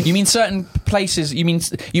 you mean certain places?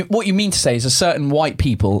 What you mean to say is a certain white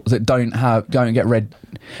people that don't get red.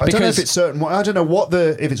 I don't know if it's certain. I don't know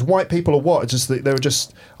if it's white people or what. It's just that they were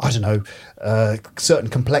just, I don't know, certain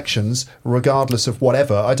complexions, regardless of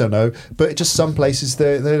whatever. I don't know, but just some places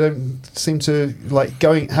they don't seem to like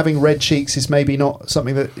having red cheeks is maybe not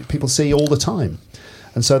something that people see all the time.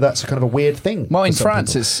 And so that's kind of a weird thing. Well, in for some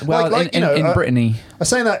France, people. it's in Brittany. I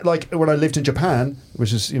say that like when I lived in Japan,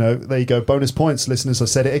 which is there you go, bonus points, listeners. I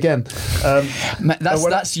said it again.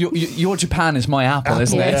 That's your Japan is my Apple,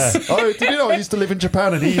 isn't it? Yeah. Oh, did you know I used to live in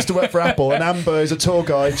Japan and he used to work for Apple? And Amber is a tour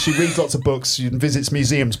guide. She reads lots of books and visits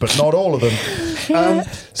museums, but not all of them.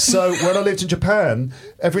 So when I lived in Japan,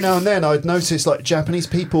 every now and then I'd notice like Japanese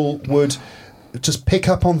people would just pick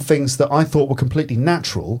up on things that I thought were completely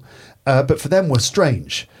natural, but for them were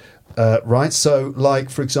strange. Right? So, like,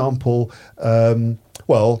 for example,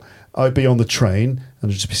 I'd be on the train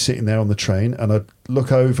and I'd just be sitting there on the train, and I'd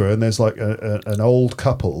look over, and there's like an old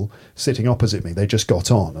couple sitting opposite me. They just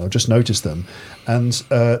got on. I just noticed them, and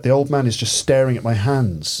the old man is just staring at my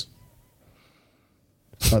hands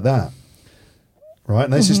like that. Right,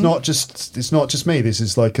 and this is not just—it's not just me. This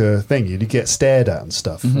is like a thing you get stared at and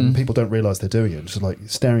stuff, and people don't realise they're doing it. Just like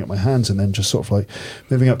staring at my hands, and then just sort of like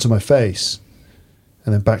moving up to my face,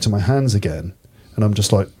 and then back to my hands again, and I'm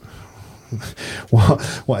just like, "What?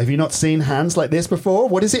 Have you not seen hands like this before?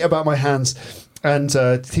 What is it about my hands?" And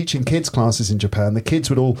teaching kids classes in Japan, the kids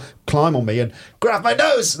would all climb on me and grab my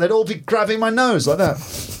nose. They'd all be grabbing my nose like that.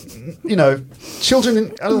 You know, children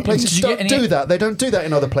in other places don't do that. They don't do that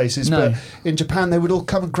in other places. No. But in Japan, they would all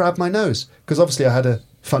come and grab my nose because obviously I had a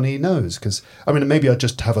funny nose. Because I mean, maybe I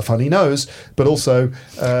just have a funny nose, but also.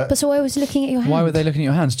 But so I was looking at your hand. Why were they looking at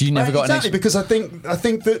your hands? Do you never got exactly because I think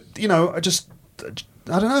that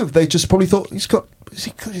I don't know. They just probably thought he's got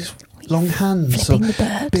his long hands, Flipping the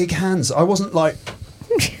bird. big hands. I wasn't like.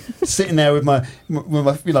 Sitting there with my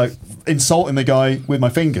insulting the guy with my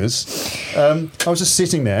fingers. I was just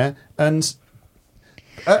sitting there, and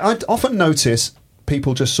I'd often notice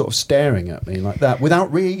people just sort of staring at me like that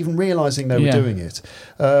without even realising they were doing it.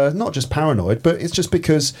 Not just paranoid, but it's just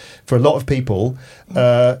because for a lot of people,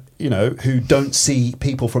 who don't see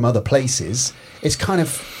people from other places, it's kind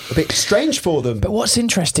of a bit strange for them. But what's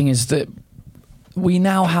interesting is that we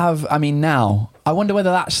now have, I wonder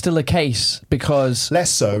whether that's still a case because less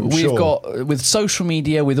so. We've got with social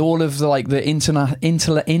media, with all of the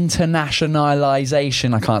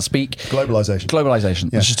internationalization. I can't speak.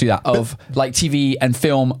 Globalization. Yeah. Let's just do that. Of like TV and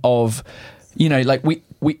film. Of we know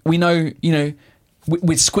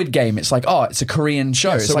with Squid Game, it's like, it's a Korean show.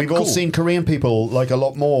 Yeah, it's so like, we've all seen Korean people like a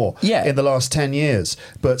lot more in the last 10 years.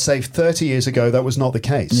 But say 30 years ago, that was not the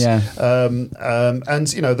case. Yeah. And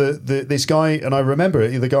this guy, and I remember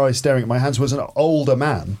it, the guy staring at my hands was an older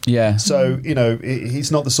man. Yeah. So,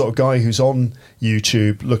 he's not the sort of guy who's on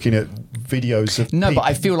YouTube looking at videos of but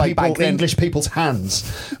I feel like back then, English people's hands,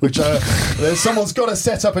 which someone's got to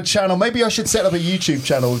set up a channel. Maybe I should set up a YouTube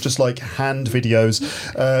channel of just like hand videos,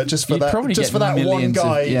 just for that one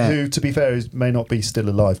guy who, to be fair, may not be still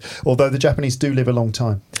alive. Although the Japanese do live a long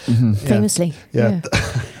time. Mm-hmm. Famously. Yeah.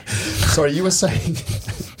 Sorry, you were saying...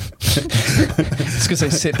 It's because they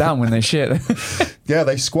sit down when they shit. Yeah,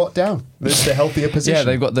 they squat down. It's the healthier position. Yeah,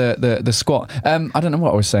 they've got the squat. I don't know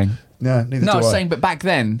what I was saying. No, neither do I. I was saying, but back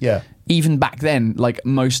then, even back then, like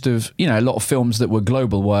most of, a lot of films that were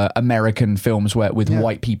global were American films with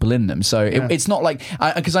white people in them. So it's not like,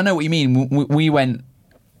 because I know what you mean. We went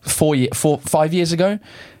 5 years ago,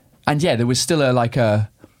 and there was still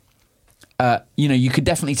you could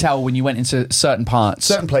definitely tell when you went into certain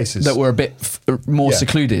places that were a bit more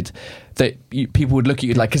secluded, that people would look at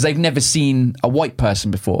you like, because they've never seen a white person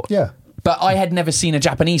before. Yeah. But I had never seen a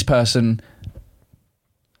Japanese person.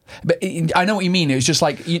 But I know what you mean. It was just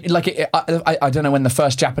like I don't know when the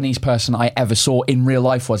first Japanese person I ever saw in real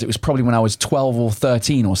life was. It was probably when I was 12 or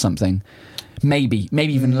 13 or something. Maybe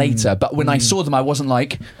even later. But when I saw them, I wasn't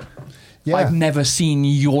like, I've never seen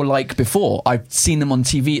your like before. I've seen them on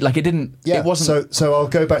TV. Like it didn't. Yeah. It wasn't. So I'll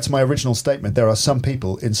go back to my original statement. There are some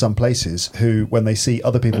people in some places who, when they see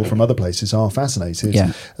other people from other places, are fascinated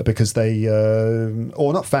because they,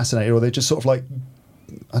 or not fascinated, or they just sort of like,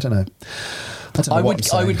 I don't know. I would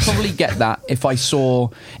probably get that if I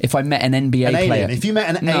met an NBA player. If you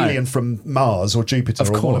met an alien from Mars or Jupiter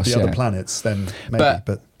or one of the other planets, then maybe.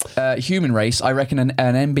 But human race, I reckon an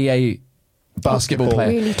NBA basketball player.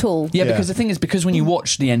 Really tall. Yeah, because the thing is, because when you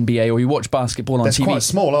watch the NBA or you watch basketball on TV... They're quite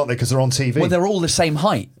small, aren't they, because they're on TV? Well, they're all the same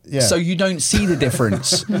height. Yeah. So you don't see the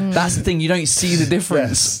difference. That's the thing, you don't see the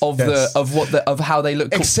difference of how they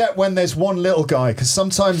look. Except when there's one little guy, because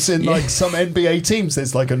sometimes in like some NBA teams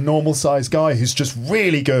there's like a normal sized guy who's just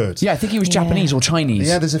really good. Yeah, I think he was Japanese or Chinese.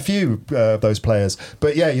 Yeah, there's a few of those players.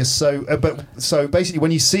 But so basically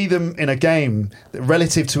when you see them in a game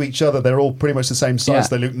relative to each other, they're all pretty much the same size.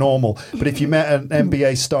 They look normal. But if you met an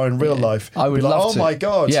NBA star in real life, I would be like, love to. Oh my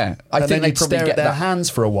god! Yeah, I think they'd stare at their hands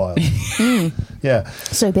for a while. Yeah,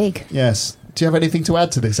 so big. Yes. Do you have anything to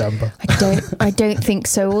add to this, Amber? I don't think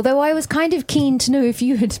so. Although I was kind of keen to know if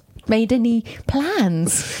you had made any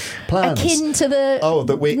plans akin to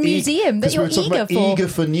the museum that you're eager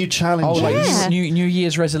for new challenges. Like New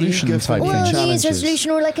Year's resolution type thing. New Year's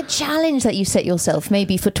resolution, or like a challenge that you set yourself,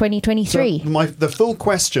 maybe for 2023. So the full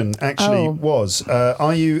question actually was: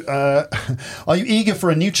 Are you eager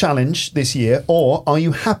for a new challenge this year, or are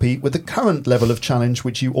you happy with the current level of challenge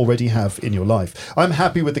which you already have in your life? I'm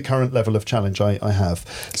happy with the current level of challenge I have.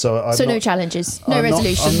 So no challenges, no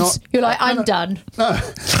resolutions. You're like, I'm done. No.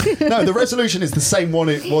 No, the resolution is the same one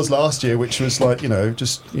it was last year, which was like,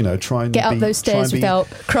 just try and Get up those stairs without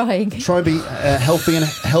crying. Try and be healthy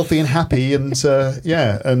and happy, and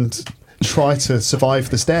and try to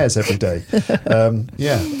survive the stairs every day.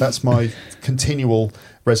 That's my continual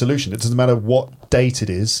resolution. It doesn't matter what date it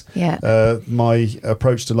is. Yeah. My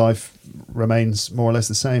approach to life remains more or less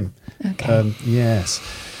the same. Okay. Yes.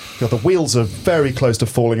 God, the wheels are very close to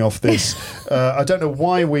falling off this. I don't know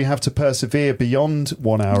why we have to persevere beyond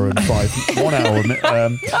 1 hour and 1 hour.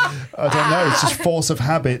 I don't know. It's just force of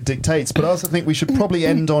habit dictates. But I also think we should probably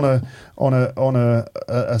end on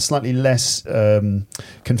a slightly less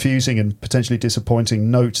confusing and potentially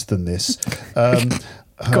disappointing note than this.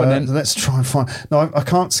 Go on then. Let's try and find. No, I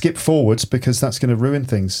can't skip forwards because that's going to ruin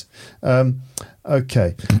things.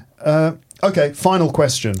 Okay. Okay, final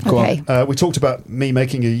question. Go on. We talked about me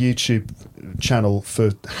making a YouTube channel for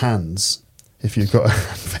hands, if you've got a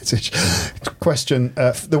fetish. Question,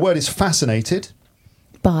 the word is fascinated.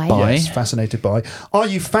 By. Yes, fascinated by. Are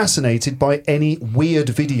you fascinated by any weird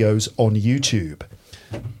videos on YouTube?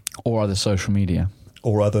 Or other social media.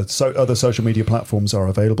 Or other social media platforms are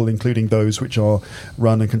available, including those which are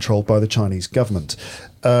run and controlled by the Chinese government.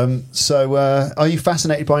 Are you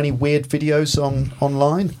fascinated by any weird videos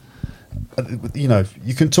online?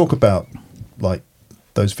 You can talk about like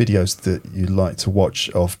those videos that you like to watch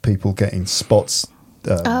of people getting spots.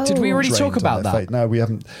 Did we already talk about that? No, we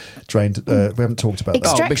haven't drained. We haven't talked about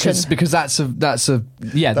that. Extraction. Because that's a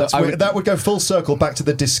yeah. That would go full circle back to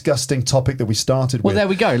the disgusting topic that we started with. Well, there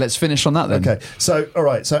we go. Let's finish on that then. Okay. So, all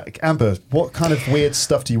right. So, Amber, what kind of weird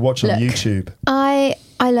stuff do you watch on YouTube?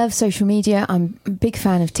 I love social media. I'm a big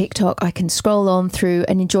fan of TikTok. I can scroll on through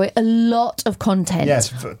and enjoy a lot of content. Yes,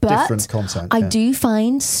 different content. I do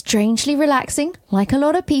find strangely relaxing, like a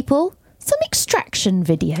lot of people, some extraction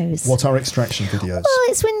videos. What are extraction videos? Well,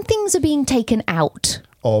 it's when things are being taken out.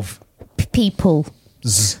 Of people.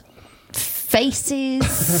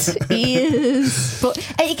 Faces, ears. But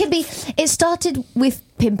it started with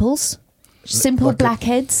pimples. Simple like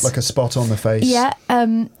blackheads. Like a spot on the face. Yeah,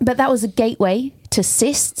 but that was a gateway to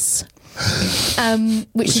cysts,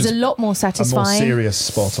 which is a lot more satisfying. A more serious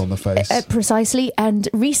spot on the face. Precisely. And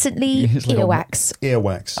recently, earwax.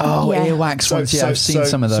 Earwax. Oh, yeah. Earwax ones. Yeah, I've seen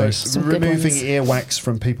some of those. So removing earwax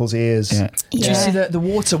from people's ears. Yeah. Did you see the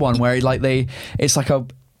water one where they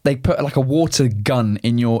put like a water gun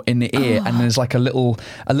in the ear, and there's like a little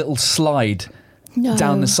slide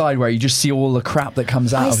down the side where you just see all the crap that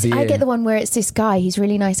comes out of the ear. I get the one where it's this guy, he's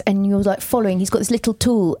really nice, and you're like following, he's got this little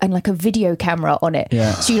tool and like a video camera on it.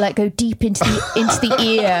 Yeah. So you like go deep into the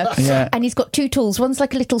ear. Yeah. And he's got two tools. One's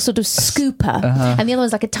like a little sort of scooper, and the other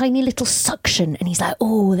one's like a tiny little suction. And he's like,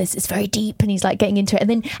 oh, this is very deep, and he's like getting into it. And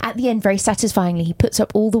then at the end, very satisfyingly, he puts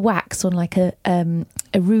up all the wax on like a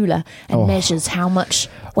ruler and measures how much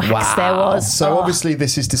wax there was. So obviously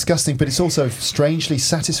this is disgusting, but it's also strangely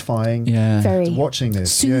satisfying. Yeah. Very watching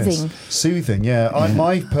this. soothing. Yes. Soothing, yeah.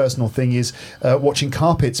 My personal thing is watching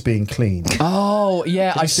carpets being cleaned. Oh,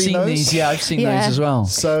 yeah, I've seen these. Yeah, I've seen those as well.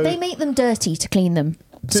 So they make them dirty to clean them.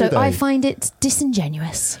 So they? I find it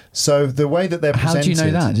disingenuous. So the way that they're presented... How do you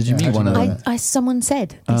know that? Did you meet one of them? Someone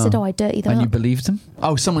said. They said, I dirty them and up. you believed them?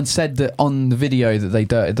 Oh, someone said that on the video that they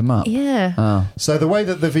dirtied them up? Yeah. Oh. So the way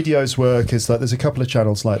that the videos work is like there's a couple of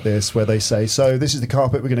channels like this where they say, so this is the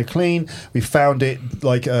carpet we're going to clean. We found it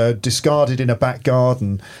like discarded in a back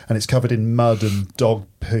garden and it's covered in mud and dog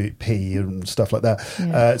pee and stuff like that.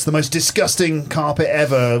 Yeah. It's the most disgusting carpet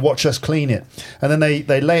ever. Watch us clean it. And then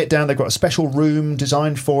they lay it down. They've got a special room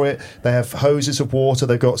designed for it. They have hoses of water.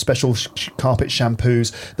 They've got special carpet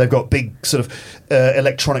shampoos. They've got big sort of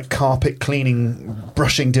electronic carpet cleaning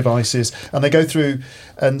brushing devices. And they go through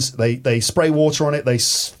and they spray water on it. They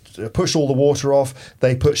push all the water off,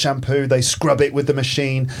 they put shampoo, they scrub it with the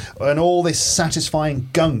machine, and all this satisfying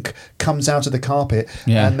gunk comes out of the carpet,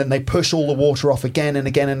 and then they push all the water off again and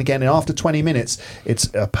again and again, and after 20 minutes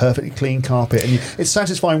it's a perfectly clean carpet, and it's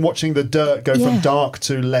satisfying watching the dirt go from dark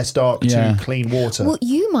to less dark to clean water. Well,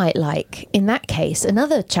 you might like, in that case,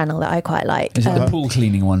 another channel that I quite like. Is it the pool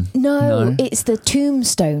cleaning one? No, it's the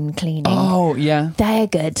tombstone cleaning. Oh, yeah. They're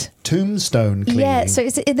good. Tombstone cleaning? Yeah, so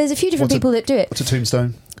there's a few different people that do it. What's a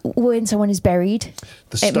tombstone? When someone is buried,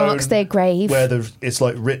 it marks their grave. Where it's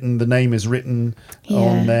like written, the name is written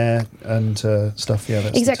on there and stuff. Yeah,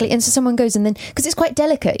 that's exactly. And so someone goes and then, because it's quite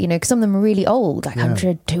delicate, because some of them are really old, like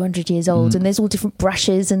 100, 200 years old, and there's all different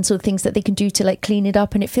brushes and sort of things that they can do to like clean it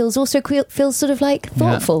up, and it feels sort of like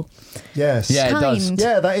thoughtful. Yes. Yeah, it does.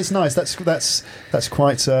 Yeah, that is nice. That's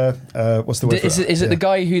quite. What's the word? Is it the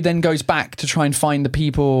guy who then goes back to try and find the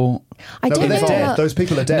people? I don't know. They're dead. Those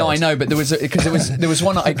people are dead. No, I know, but there was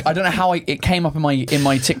one. I don't know how it came up in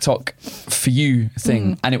my TikTok for you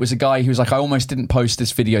thing, and it was a guy who was like, I almost didn't post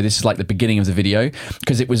this video. This is like the beginning of the video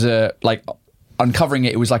because it was uncovering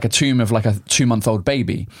it was like a tomb of like a 2-month-old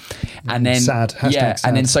baby, and then sad. Yeah, sad.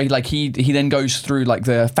 and then so like he then goes through like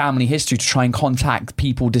the family history to try and contact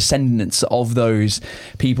people, descendants of those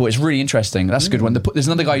people. It's really interesting. That's a good one. There's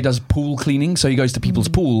another guy who does pool cleaning, so he goes to people's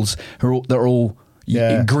pools that are all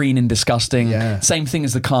green and disgusting. Same thing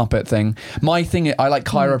as the carpet thing. My thing, I like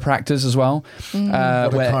chiropractors as well. What are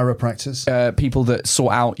chiropractors? People that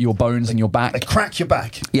sort out your bones and your back. They crack your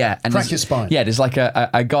back. Yeah, and crack your spine. Yeah, there's like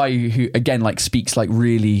a guy who again like speaks like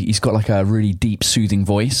really. He's got like a really deep, soothing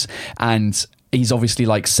voice, and he's obviously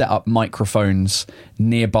like set up microphones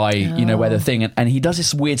nearby, you know, where the thing, and he does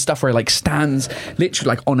this weird stuff where he like stands literally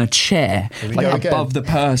like on a chair, like above the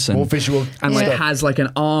person, more visual, and like has like an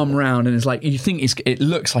arm round, and it's like you think it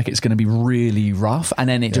looks like it's going to be really rough, and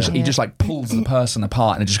then he just like pulls the person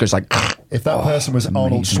apart, and it just goes like. If that person was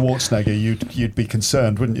Arnold Schwarzenegger, you'd be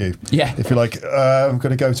concerned, wouldn't you? Yeah. If you're like, I'm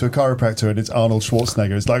going to go to a chiropractor and it's Arnold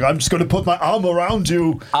Schwarzenegger, it's like, I'm just going to put my arm around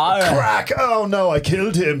you. Crack! Oh no, I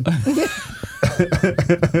killed him.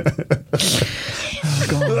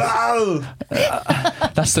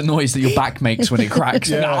 That's the noise that your back makes when it cracks.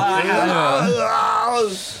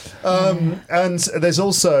 And there's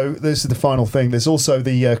also, this is the final thing, there's also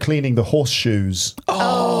the cleaning the horseshoes.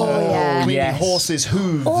 Cleaning horses'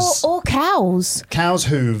 hooves. Or cows. Cows'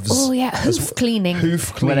 hooves. Oh yeah, hoof cleaning.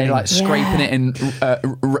 Hoof cleaning. Where they like scraping it and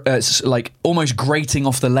like almost grating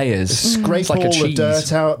off the layers. Scrape like all the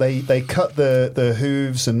dirt out. They cut the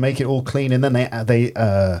hooves and make it all clean, and then they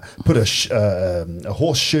put a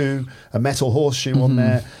horseshoe, a metal horseshoe on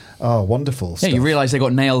there. Oh, wonderful stuff. Yeah, you realise they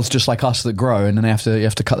got nails just like us that grow, and then you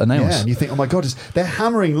have to cut the nails. Yeah, and you think, oh my God, they're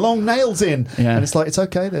hammering long nails in. Yeah. And it's like, it's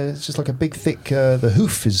okay. It's just like a big, thick, the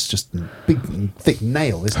hoof is just a big, thick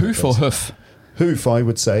nail, isn't it? Hoof or hoof? Hoof, I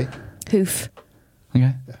would say. Hoof.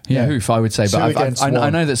 Okay. Yeah, hoof, I would say. But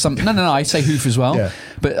I know that some... No, I say hoof as well. Yeah.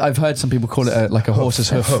 But I've heard some people call it like a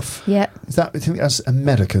horse's hoof. Yeah. Is that, I think that's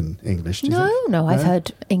American English, do you think? No, I've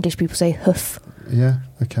heard English people say hoof. Yeah,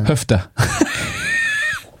 okay. Hoofda.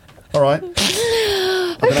 All right.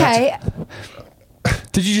 Okay.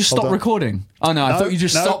 Did you just stop recording? Oh no, I thought you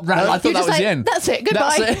just stopped. I thought that was the end. That's it.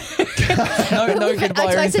 Goodbye. No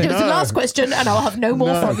goodbye. I said it was the last question, and I'll have no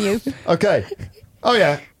more from you. Okay. Oh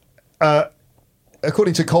yeah.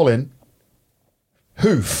 According to Colin,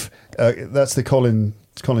 hoof. That's the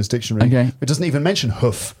Colin's dictionary. Okay. It doesn't even mention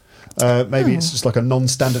hoof. Maybe it's just like a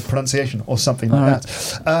non-standard pronunciation or something like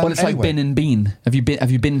that. Well, it's like bin and bean. Have you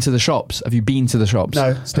been to the shops? Have you been to the shops?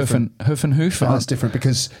 No, it's different. Hoof and hoof. No, that's different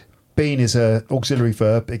because bean is a auxiliary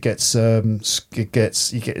verb. It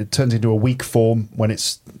turns into a weak form when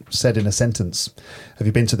it's said in a sentence. Have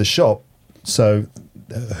you been to the shop? So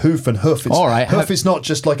hoof and hoof. All right. Hoof is not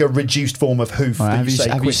just like a reduced form of hoof. Right, have you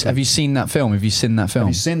seen that film? Have you seen that film? Have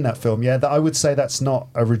you seen that film? Yeah, I would say that's not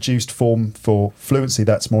a reduced form for fluency.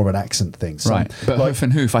 That's more of an accent thing. Right. But like, hoof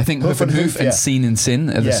and hoof. I think hoof and hoof and seen and sin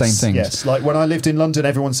are the same thing. Yes. Like when I lived in London,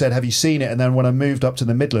 everyone said, "Have you seen it?" And then when I moved up to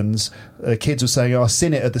the Midlands, kids were saying, "Oh, I've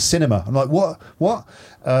seen it at the cinema." I'm like, "What?"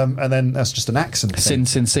 And then that's just an accent thing.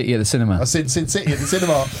 Sin City at the cinema. Sin City at the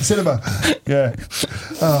cinema. Yeah.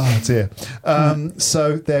 Oh dear.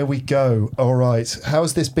 So there we go. All right. How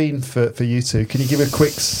has this been for you two? Can you give a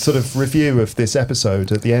quick sort of review of this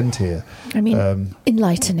episode at the end here? I mean,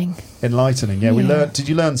 enlightening. Enlightening. Yeah. We learned. Did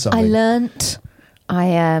you learn something? I learnt.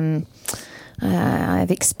 I've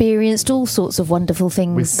experienced all sorts of wonderful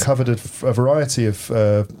things. We've covered a variety of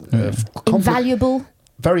invaluable.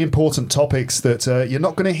 Very important topics that you're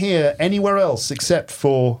not going to hear anywhere else except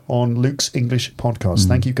for on Luke's English podcast.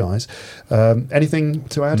 Thank you, guys. Anything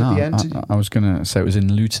to add at the end? I was going to say it was in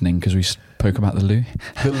Lutoning because we spoke about the loo.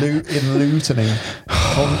 The loo in Lutoning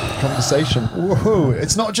conversation. Whoa,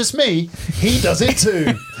 it's not just me. He does it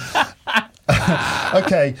too.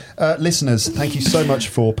 Okay, listeners, thank you so much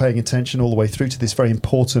for paying attention all the way through to this very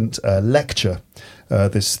important lecture,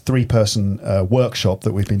 this 3-person workshop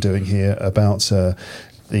that we've been doing here about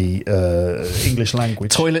the English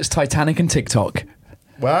language. Toilets, Titanic and TikTok.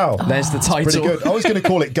 Wow. There's the title. Pretty good. I was going to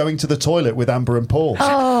call it Going to the Toilet with Amber and Paul.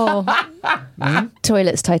 Oh.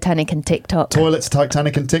 Toilets, Titanic and TikTok. Toilets,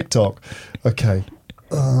 Titanic and TikTok. Okay.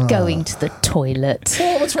 Going to the toilet.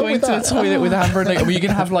 What's wrong going with to that? the toilet with Amber and Nick. You're going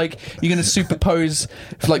to have you're going to superpose,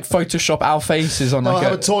 like Photoshop our faces on I'll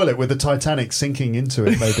have a toilet with the Titanic sinking into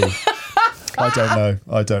it, maybe.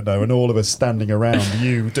 I don't know. And all of us standing around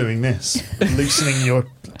you doing this,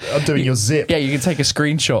 undoing your zip. Yeah, you can take a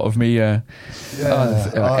screenshot of me. I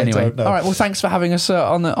Anyway, don't know. all right. Well, thanks for having us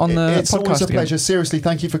on the It's podcast. always a again. pleasure. Seriously,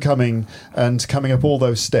 thank you for coming and coming up all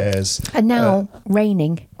those stairs. And now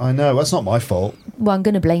raining. I know, that's not my fault. Well, I'm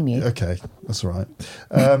going to blame you. Okay, that's all right.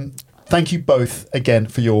 Thank you both again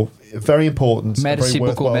for your very important, Merci very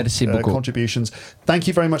beaucoup, worthwhile merci beaucoup. contributions. Thank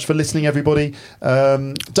you very much for listening, everybody.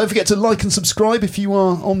 Don't forget to like and subscribe if you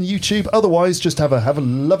are on YouTube. Otherwise, just have a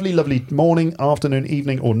lovely, lovely morning, afternoon,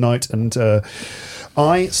 evening, or night. And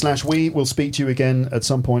we will speak to you again at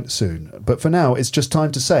some point soon. But for now, it's just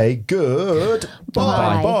time to say good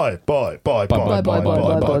Bye. bye.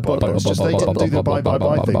 It's just they didn't do the bye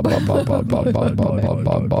thing.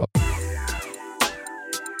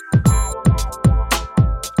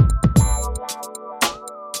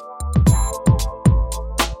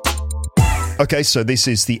 Okay, so this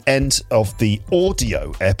is the end of the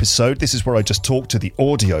audio episode. This is where I just talk to the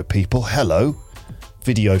audio people. Hello.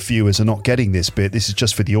 Video viewers are not getting this bit. This is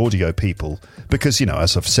just for the audio people. Because,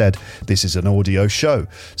 as I've said, this is an audio show.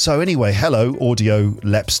 So anyway, hello, audio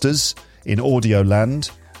lepsters in audio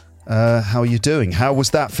land. How are you doing? How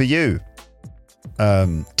was that for you?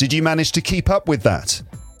 Did you manage to keep up with that?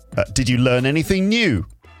 Did you learn anything new?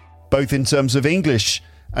 Both in terms of English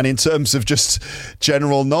and in terms of just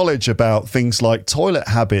general knowledge about things like toilet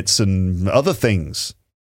habits and other things.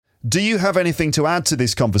 Do you have anything to add to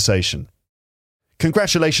this conversation?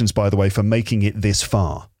 Congratulations, by the way, for making it this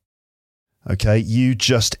far. Okay, you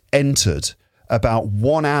just entered about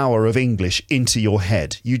 1 hour of English into your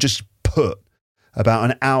head. You just put about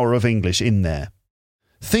an hour of English in there.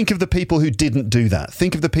 Think of the people who didn't do that.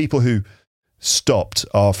 Think of the people who stopped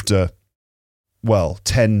after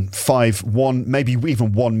 10, 5, 1, maybe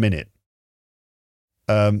even 1 minute.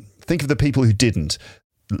 Think of the people who didn't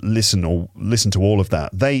listen to all of that.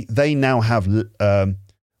 They now have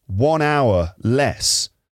 1 hour less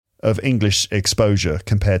of English exposure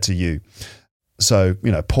compared to you. So,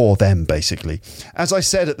 poor them, basically. As I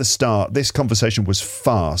said at the start, this conversation was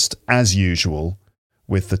fast, as usual,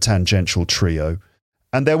 with the tangential trio.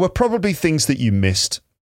 And there were probably things that you missed.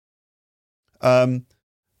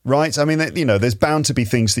 Right? I mean, there's bound to be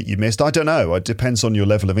things that you missed. I don't know. It depends on your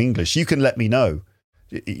level of English. You can let me know.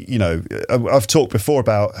 I've talked before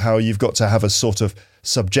about how you've got to have a sort of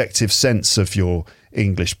subjective sense of your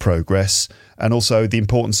English progress and also the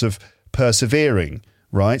importance of persevering,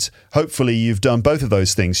 right? Hopefully you've done both of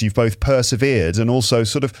those things. You've both persevered and also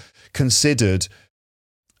sort of considered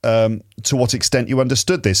to what extent you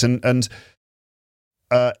understood this. And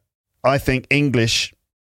I think English,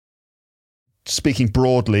 speaking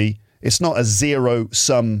broadly, it's not a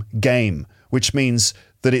zero-sum game, which means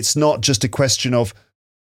that it's not just a question of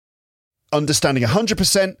understanding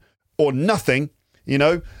 100% or nothing.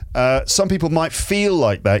 Some people might feel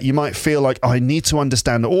like that. You might feel like, I need to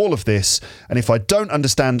understand all of this, and if I don't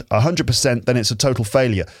understand 100%, then it's a total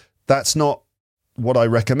failure. That's not what I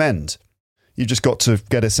recommend. You've just got to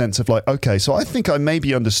get a sense of okay, so I think I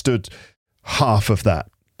maybe understood half of that,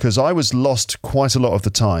 because I was lost quite a lot of the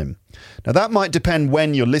time. Now, that might depend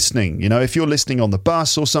when you're listening. If you're listening on the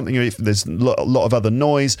bus or something, or if there's a lot of other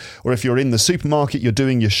noise, or if you're in the supermarket, you're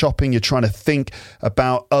doing your shopping, you're trying to think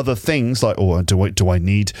about other things like, do we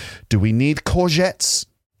need courgettes?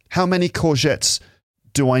 How many courgettes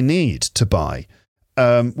do I need to buy?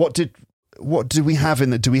 What do we have in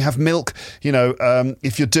the? Do we have milk?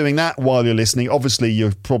 If you're doing that while you're listening, obviously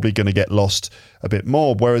you're probably going to get lost a bit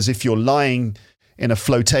more. Whereas if you're lying in a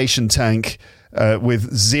flotation tank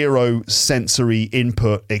with zero sensory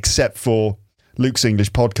input except for Luke's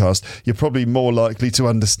English podcast, you're probably more likely to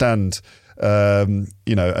understand,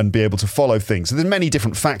 and be able to follow things. So there's many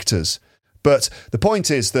different factors. But the point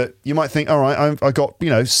is that you might think, all right, I got,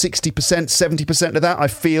 60%, 70% of that, I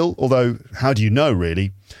feel, although how do you know,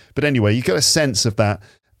 really? But anyway, you get a sense of that,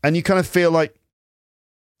 and you kind of feel like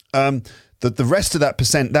that the rest of that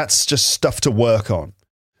percent, that's just stuff to work on.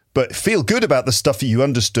 But feel good about the stuff that you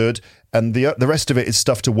understood, and the rest of it is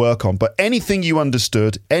stuff to work on. But anything you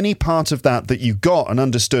understood, any part of that you got and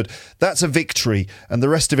understood, that's a victory, and the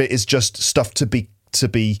rest of it is just stuff to be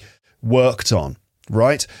worked on,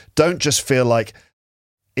 right? Don't just feel like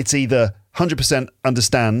it's either 100%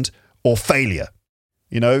 understand or failure.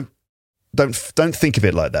 Don't think of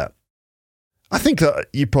it like that. I think that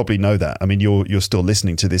you probably know that. I mean, you're still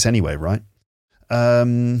listening to this anyway, right?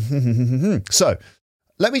 So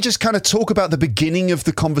let me just kind of talk about the beginning of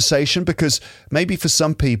the conversation, because maybe for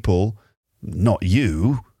some people, not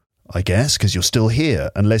you, I guess, because you're still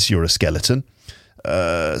here, unless you're a skeleton.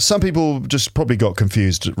 some people just probably got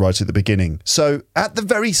confused right at the beginning. So at the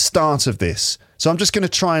very start of this, so I'm just going to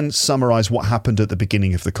try and summarise what happened at the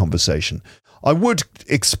beginning of the conversation. I would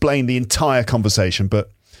explain the entire conversation,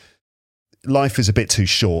 but life is a bit too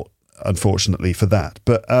short, unfortunately, for that.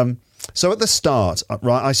 But so at the start,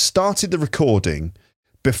 right, I started the recording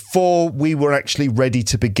before we were actually ready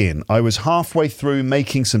to begin. I was halfway through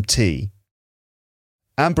making some tea.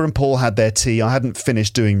 Amber and Paul had their tea. I hadn't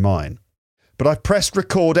finished doing mine. But I pressed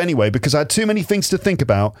record anyway because I had too many things to think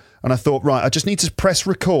about. And I thought, right, I just need to press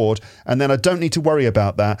record and then I don't need to worry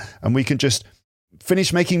about that. And we can just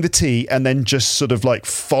finish making the tea and then just sort of like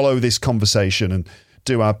follow this conversation and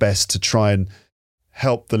do our best to try and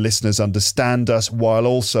help the listeners understand us while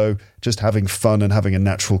also just having fun and having a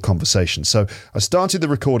natural conversation. So I started the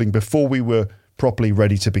recording before we were properly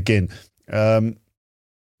ready to begin.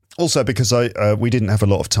 Also, because we didn't have a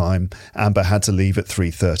lot of time, Amber had to leave at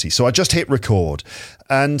 3:30. So I just hit record.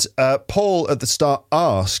 And Paul at the start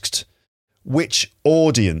asked which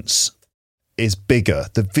audience is bigger,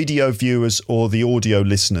 the video viewers or the audio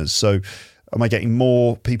listeners? So am I getting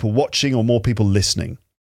more people watching or more people listening?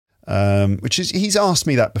 He's asked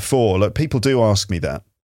me that before. Like, people do ask me that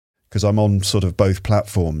because I'm on sort of both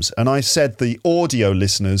platforms. And I said the audio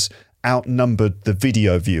listeners outnumbered the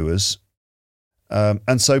video viewers.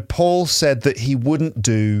 And so Paul said that he wouldn't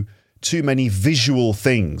do too many visual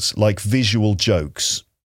things like visual jokes.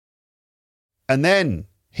 And then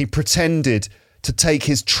he pretended to take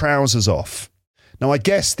his trousers off. Now, I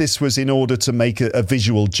guess this was in order to make a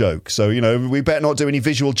visual joke. So, we better not do any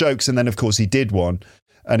visual jokes. And then, of course, he did one.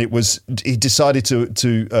 And he decided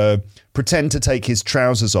to pretend to take his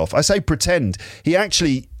trousers off. I say pretend. He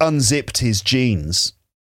actually unzipped his jeans.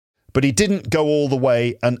 But he didn't go all the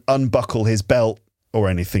way and unbuckle his belt or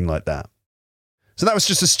anything like that. So that was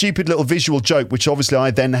just a stupid little visual joke, which obviously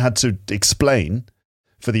I then had to explain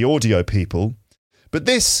for the audio people. But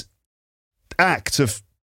this act of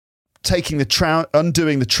taking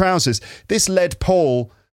undoing the trousers, this led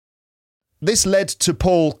to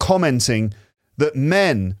Paul commenting that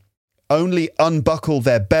men only unbuckle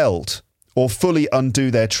their belt or fully undo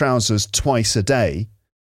their trousers twice a day.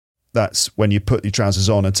 That's when you put your trousers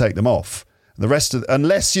on and take them off. The rest of,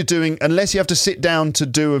 unless you have to sit down to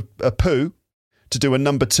do a poo, to do a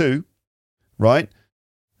number 2, right?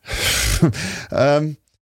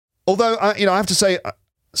 Although I have to say,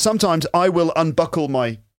 sometimes I will unbuckle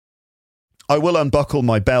my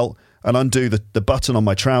belt and undo the button on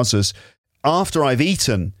my trousers after I've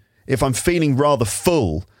eaten. If I'm feeling rather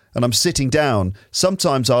full and I'm sitting down,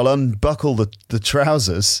 sometimes I'll unbuckle the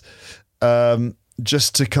trousers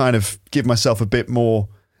just to kind of give myself a bit more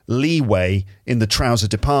leeway in the trouser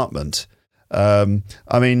department. Right?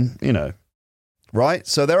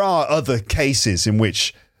 So there are other cases in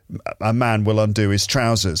which a man will undo his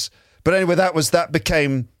trousers. But anyway, that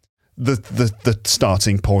became the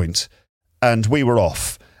starting point, and we were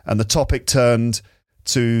off. And the topic turned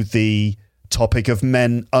to the topic of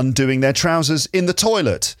men undoing their trousers in the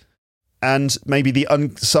toilet, and maybe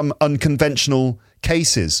some unconventional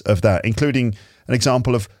cases of that, including an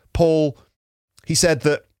example of Paul. He said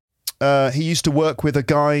that he used to work with a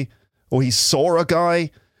guy, or he saw a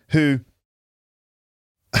guy who,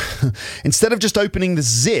 instead of just opening the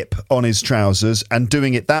zip on his trousers and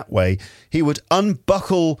doing it that way, he would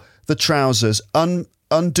unbuckle the trousers,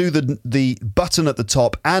 undo the button at the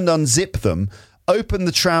top and unzip them, open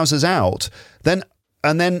the trousers out,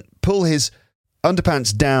 and then pull his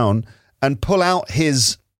underpants down and pull out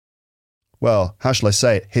his, well, how shall I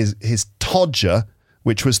say it, his todger,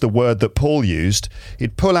 which was the word that Paul used.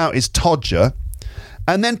 He'd pull out his todger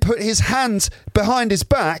and then put his hands behind his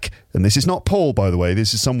back. And this is not Paul, by the way.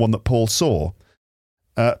 This is someone that Paul saw.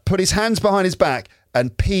 Put his hands behind his back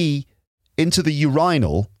and pee into the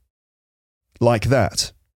urinal like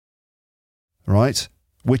that. Right?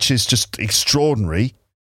 Which is just extraordinary.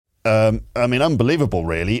 Unbelievable,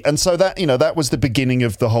 really. And so that was the beginning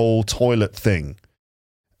of the whole toilet thing.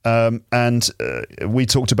 We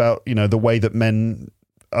talked about, the way that men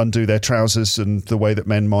undo their trousers and the way that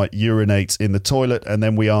men might urinate in the toilet. And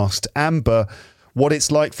then we asked Amber what it's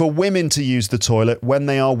like for women to use the toilet when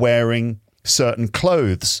they are wearing certain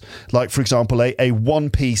clothes. Like, for example, a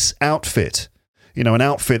one-piece outfit. An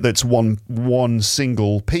outfit that's one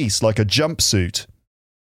single piece, like a jumpsuit.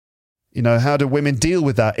 How do women deal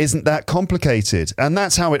with that? Isn't that complicated? And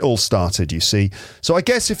that's how it all started, you see. So I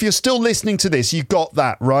guess if you're still listening to this, you got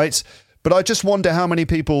that, right? But I just wonder how many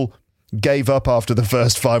people gave up after the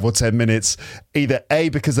first 5 or 10 minutes, either A,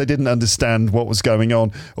 because they didn't understand what was going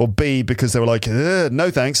on, or B, because they were like,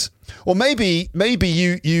 no thanks. Or maybe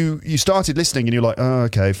you started listening and you're like, oh,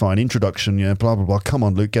 okay, fine, introduction, yeah, blah, blah, blah, come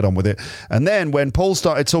on, Luke, get on with it. And then when Paul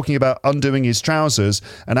started talking about undoing his trousers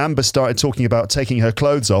and Amber started talking about taking her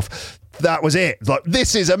clothes off, that was it. Like,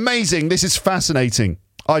 this is amazing, this is fascinating.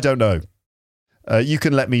 I don't know. You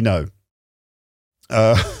can let me know.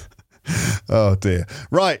 Oh, dear.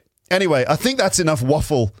 Right. Anyway, I think that's enough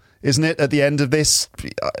waffle, isn't it, at the end of this?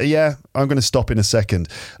 Yeah, I'm going to stop in a second.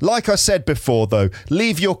 Like I said before, though,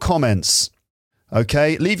 leave your comments,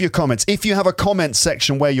 okay? Leave your comments. If you have a comment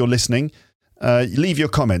section where you're listening, leave your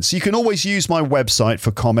comments. You can always use my website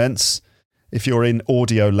for comments if you're in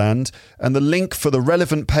audio land, and the link for the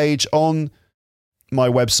relevant page on my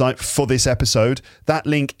website for this episode, that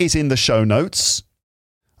link is in the show notes.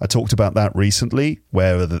 I talked about that recently.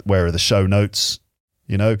 Where are the show notes?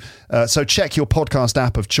 You know, so check your podcast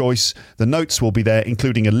app of choice. The notes will be there,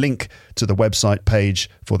 including a link to the website page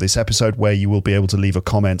for this episode where you will be able to leave a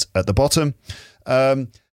comment at the bottom.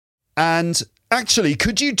 And actually,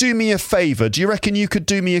 could you do me a favor? Do you reckon you could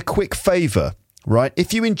do me a quick favor, right?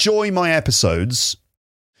 If you enjoy my episodes,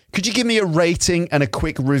 could you give me a rating and a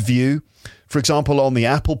quick review? For example, on the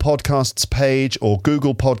Apple Podcasts page or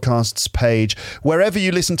Google Podcasts page, wherever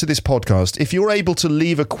you listen to this podcast, if you're able to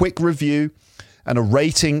leave a quick review and a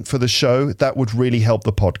rating for the show, that would really help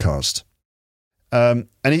the podcast. And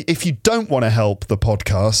if you don't want to help the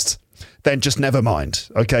podcast, then just never mind.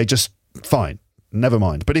 Okay, just fine. Never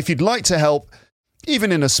mind. But if you'd like to help,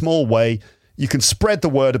 even in a small way, you can spread the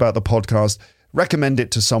word about the podcast, recommend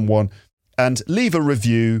it to someone, and leave a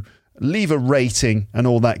review, leave a rating, and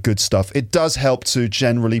all that good stuff. It does help to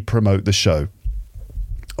generally promote the show.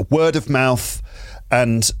 Word of mouth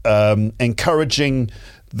and encouraging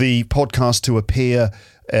the podcast to appear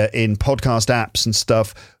in podcast apps and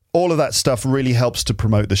stuff. All of that stuff really helps to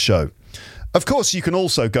promote the show. Of course, you can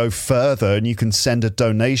also go further and you can send a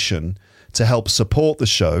donation to help support the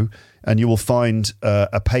show. And you will find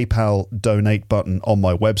a PayPal donate button on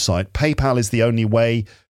my website. PayPal is the only way,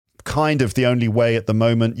 kind of the only way at the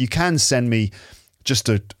moment. You can send me just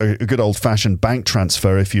a good old-fashioned bank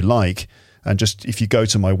transfer if you like. And just if you go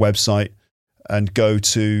to my website and go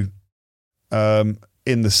to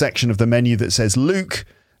in the section of the menu that says Luke,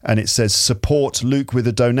 and it says support Luke with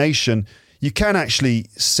a donation, you can actually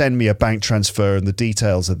send me a bank transfer and the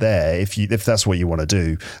details are there if that's what you want to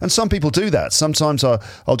do. And some people do that. Sometimes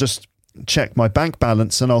I'll just check my bank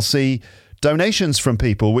balance and I'll see donations from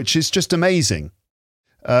people, which is just amazing.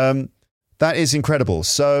 That is incredible.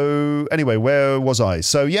 So anyway, where was I?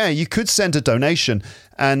 So yeah, you could send a donation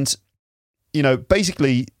and, you know,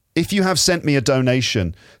 basically, if you have sent me a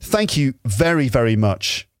donation, thank you very, very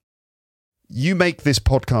much. You make this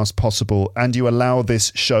podcast possible and you allow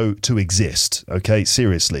this show to exist. Okay,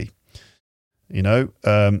 seriously. You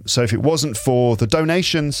know, so if it wasn't for the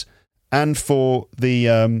donations and for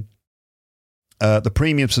the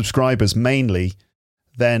premium subscribers mainly,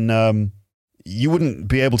 then you wouldn't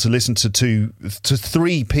be able to listen to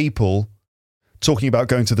 3 people talking about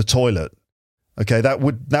going to the toilet. Okay, that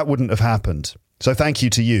wouldn't have happened. So thank you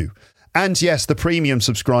to you. And yes, the premium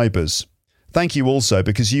subscribers. Thank you also,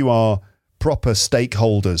 because you are proper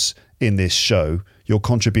stakeholders in this show. Your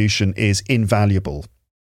contribution is invaluable.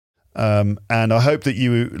 And I hope that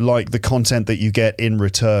you like the content that you get in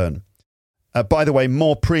return. By the way,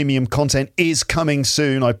 more premium content is coming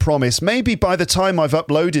soon, I promise. Maybe by the time I've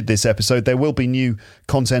uploaded this episode, there will be new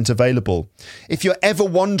content available. If you're ever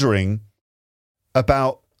wondering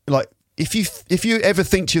about, like, if you ever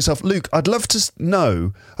think to yourself, Luke, I'd love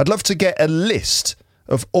to get a list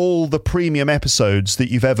of all the premium episodes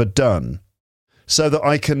that you've ever done so that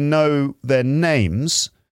I can know their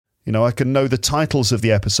names. You know, I can know the titles of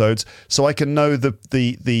the episodes, so I can know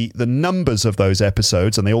the numbers of those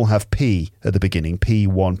episodes, and they all have P at the beginning.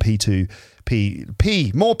 P1, P2,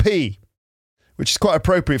 P, more P, which is quite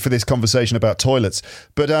appropriate for this conversation about toilets.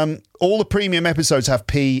 But all the premium episodes have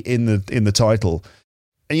P in the title.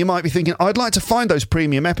 And you might be thinking, I'd like to find those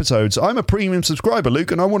premium episodes. I'm a premium subscriber,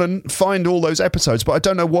 Luke, and I want to find all those episodes, but I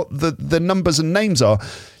don't know what the numbers and names are.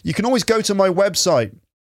 You can always go to my website.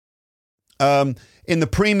 In the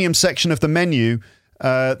premium section of the menu,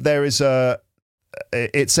 there is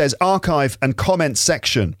it says archive and comment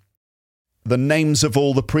section, the names of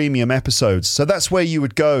all the premium episodes. So that's where you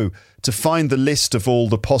would go to find the list of all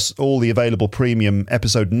the available premium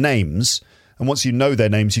episode names. And once you know their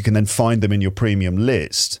names, you can then find them in your premium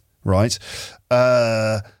list, right?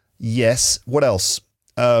 Yes. What else?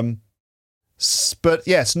 But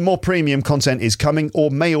yes, more premium content is coming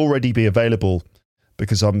or may already be available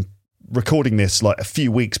because I'm recording this like a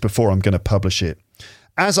few weeks before I'm going to publish it.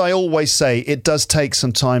 As I always say, it does take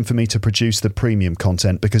some time for me to produce the premium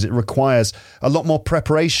content because it requires a lot more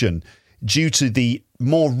preparation due to the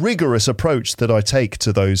more rigorous approach that I take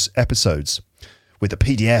to those episodes with the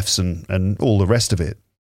PDFs and all the rest of it.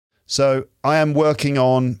 So I am working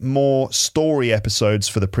on more story episodes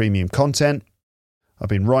for the premium content. I've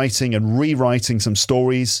been writing and rewriting some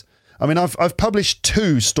stories. I mean, I've published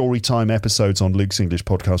 2 Storytime episodes on Luke's English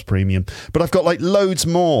Podcast Premium, but I've got like loads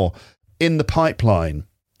more in the pipeline.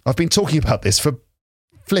 I've been talking about this for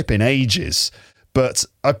flipping ages, but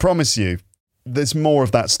I promise you, there's more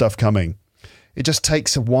of that stuff coming. It just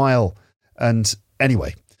takes a while. And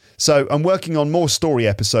anyway, so I'm working on more story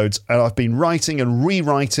episodes, and I've been writing and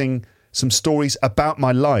rewriting some stories about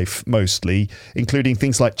my life, mostly, including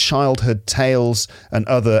things like childhood tales and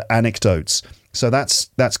other anecdotes. So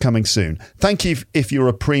that's coming soon. Thank you if you're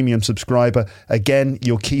a premium subscriber. Again,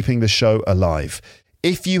 you're keeping the show alive.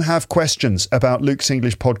 If you have questions about Luke's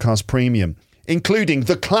English Podcast Premium, including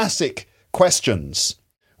the classic questions,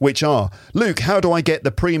 which are, Luke, how do I get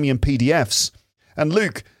the premium PDFs? And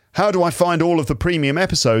Luke, how do I find all of the premium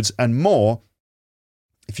episodes and more?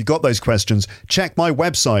 If you got those questions, check my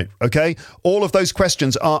website, okay? All of those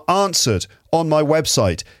questions are answered on my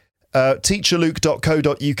website,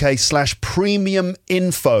 teacherluke.co.uk/premium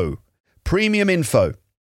info. Premium info.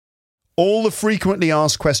 All the frequently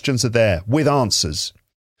asked questions are there with answers.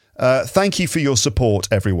 Thank you for your support,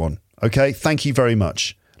 everyone. Okay, thank you very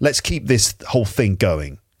much. Let's keep this whole thing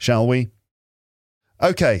going, shall we?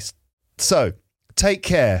 Okay, so take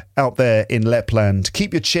care out there in Lapland.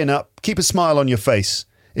 Keep your chin up. Keep a smile on your face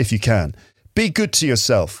if you can. Be good to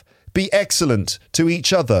yourself. Be excellent to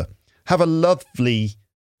each other. Have another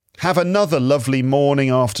lovely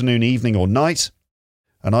morning, afternoon, evening, or night.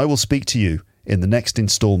 And I will speak to you in the next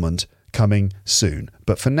instalment coming soon.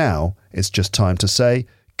 But for now, it's just time to say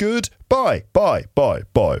goodbye. Bye.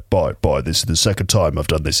 This is the second time I've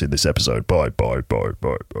done this in this episode. Bye.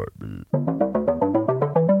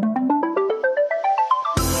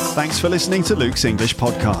 Thanks for listening to Luke's English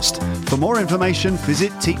Podcast. For more information,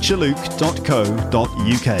 visit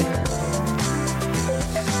teacherluke.co.uk.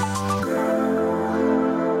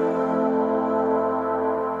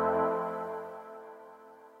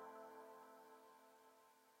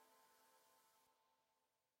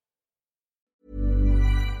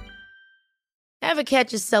 Ever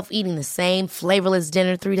catch yourself eating the same flavorless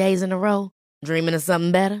dinner 3 days in a row? Dreaming of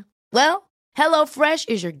something better? Well, HelloFresh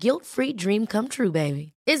is your guilt-free dream come true,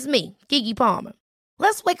 baby. It's me, Keke Palmer.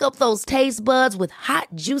 Let's wake up those taste buds with hot,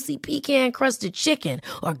 juicy pecan-crusted chicken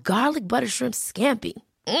or garlic butter shrimp scampi.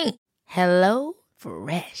 Hello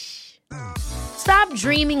Fresh. Stop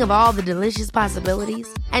dreaming of all the delicious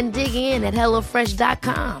possibilities and dig in at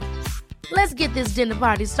HelloFresh.com. Let's get this dinner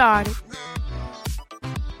party started.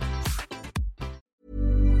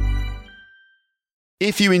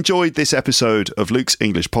 If you enjoyed this episode of Luke's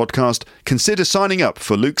English Podcast, consider signing up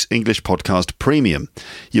for Luke's English Podcast Premium.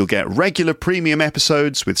 You'll get regular premium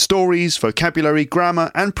episodes with stories, vocabulary, grammar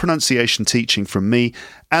and pronunciation teaching from me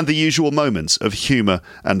and the usual moments of humour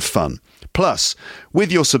and fun. Plus,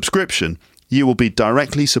 with your subscription, you will be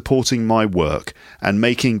directly supporting my work and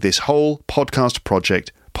making this whole podcast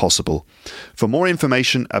project possible. For more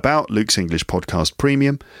information about Luke's English Podcast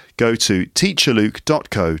Premium, go to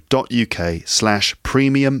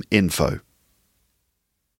teacherluke.co.uk/premium info.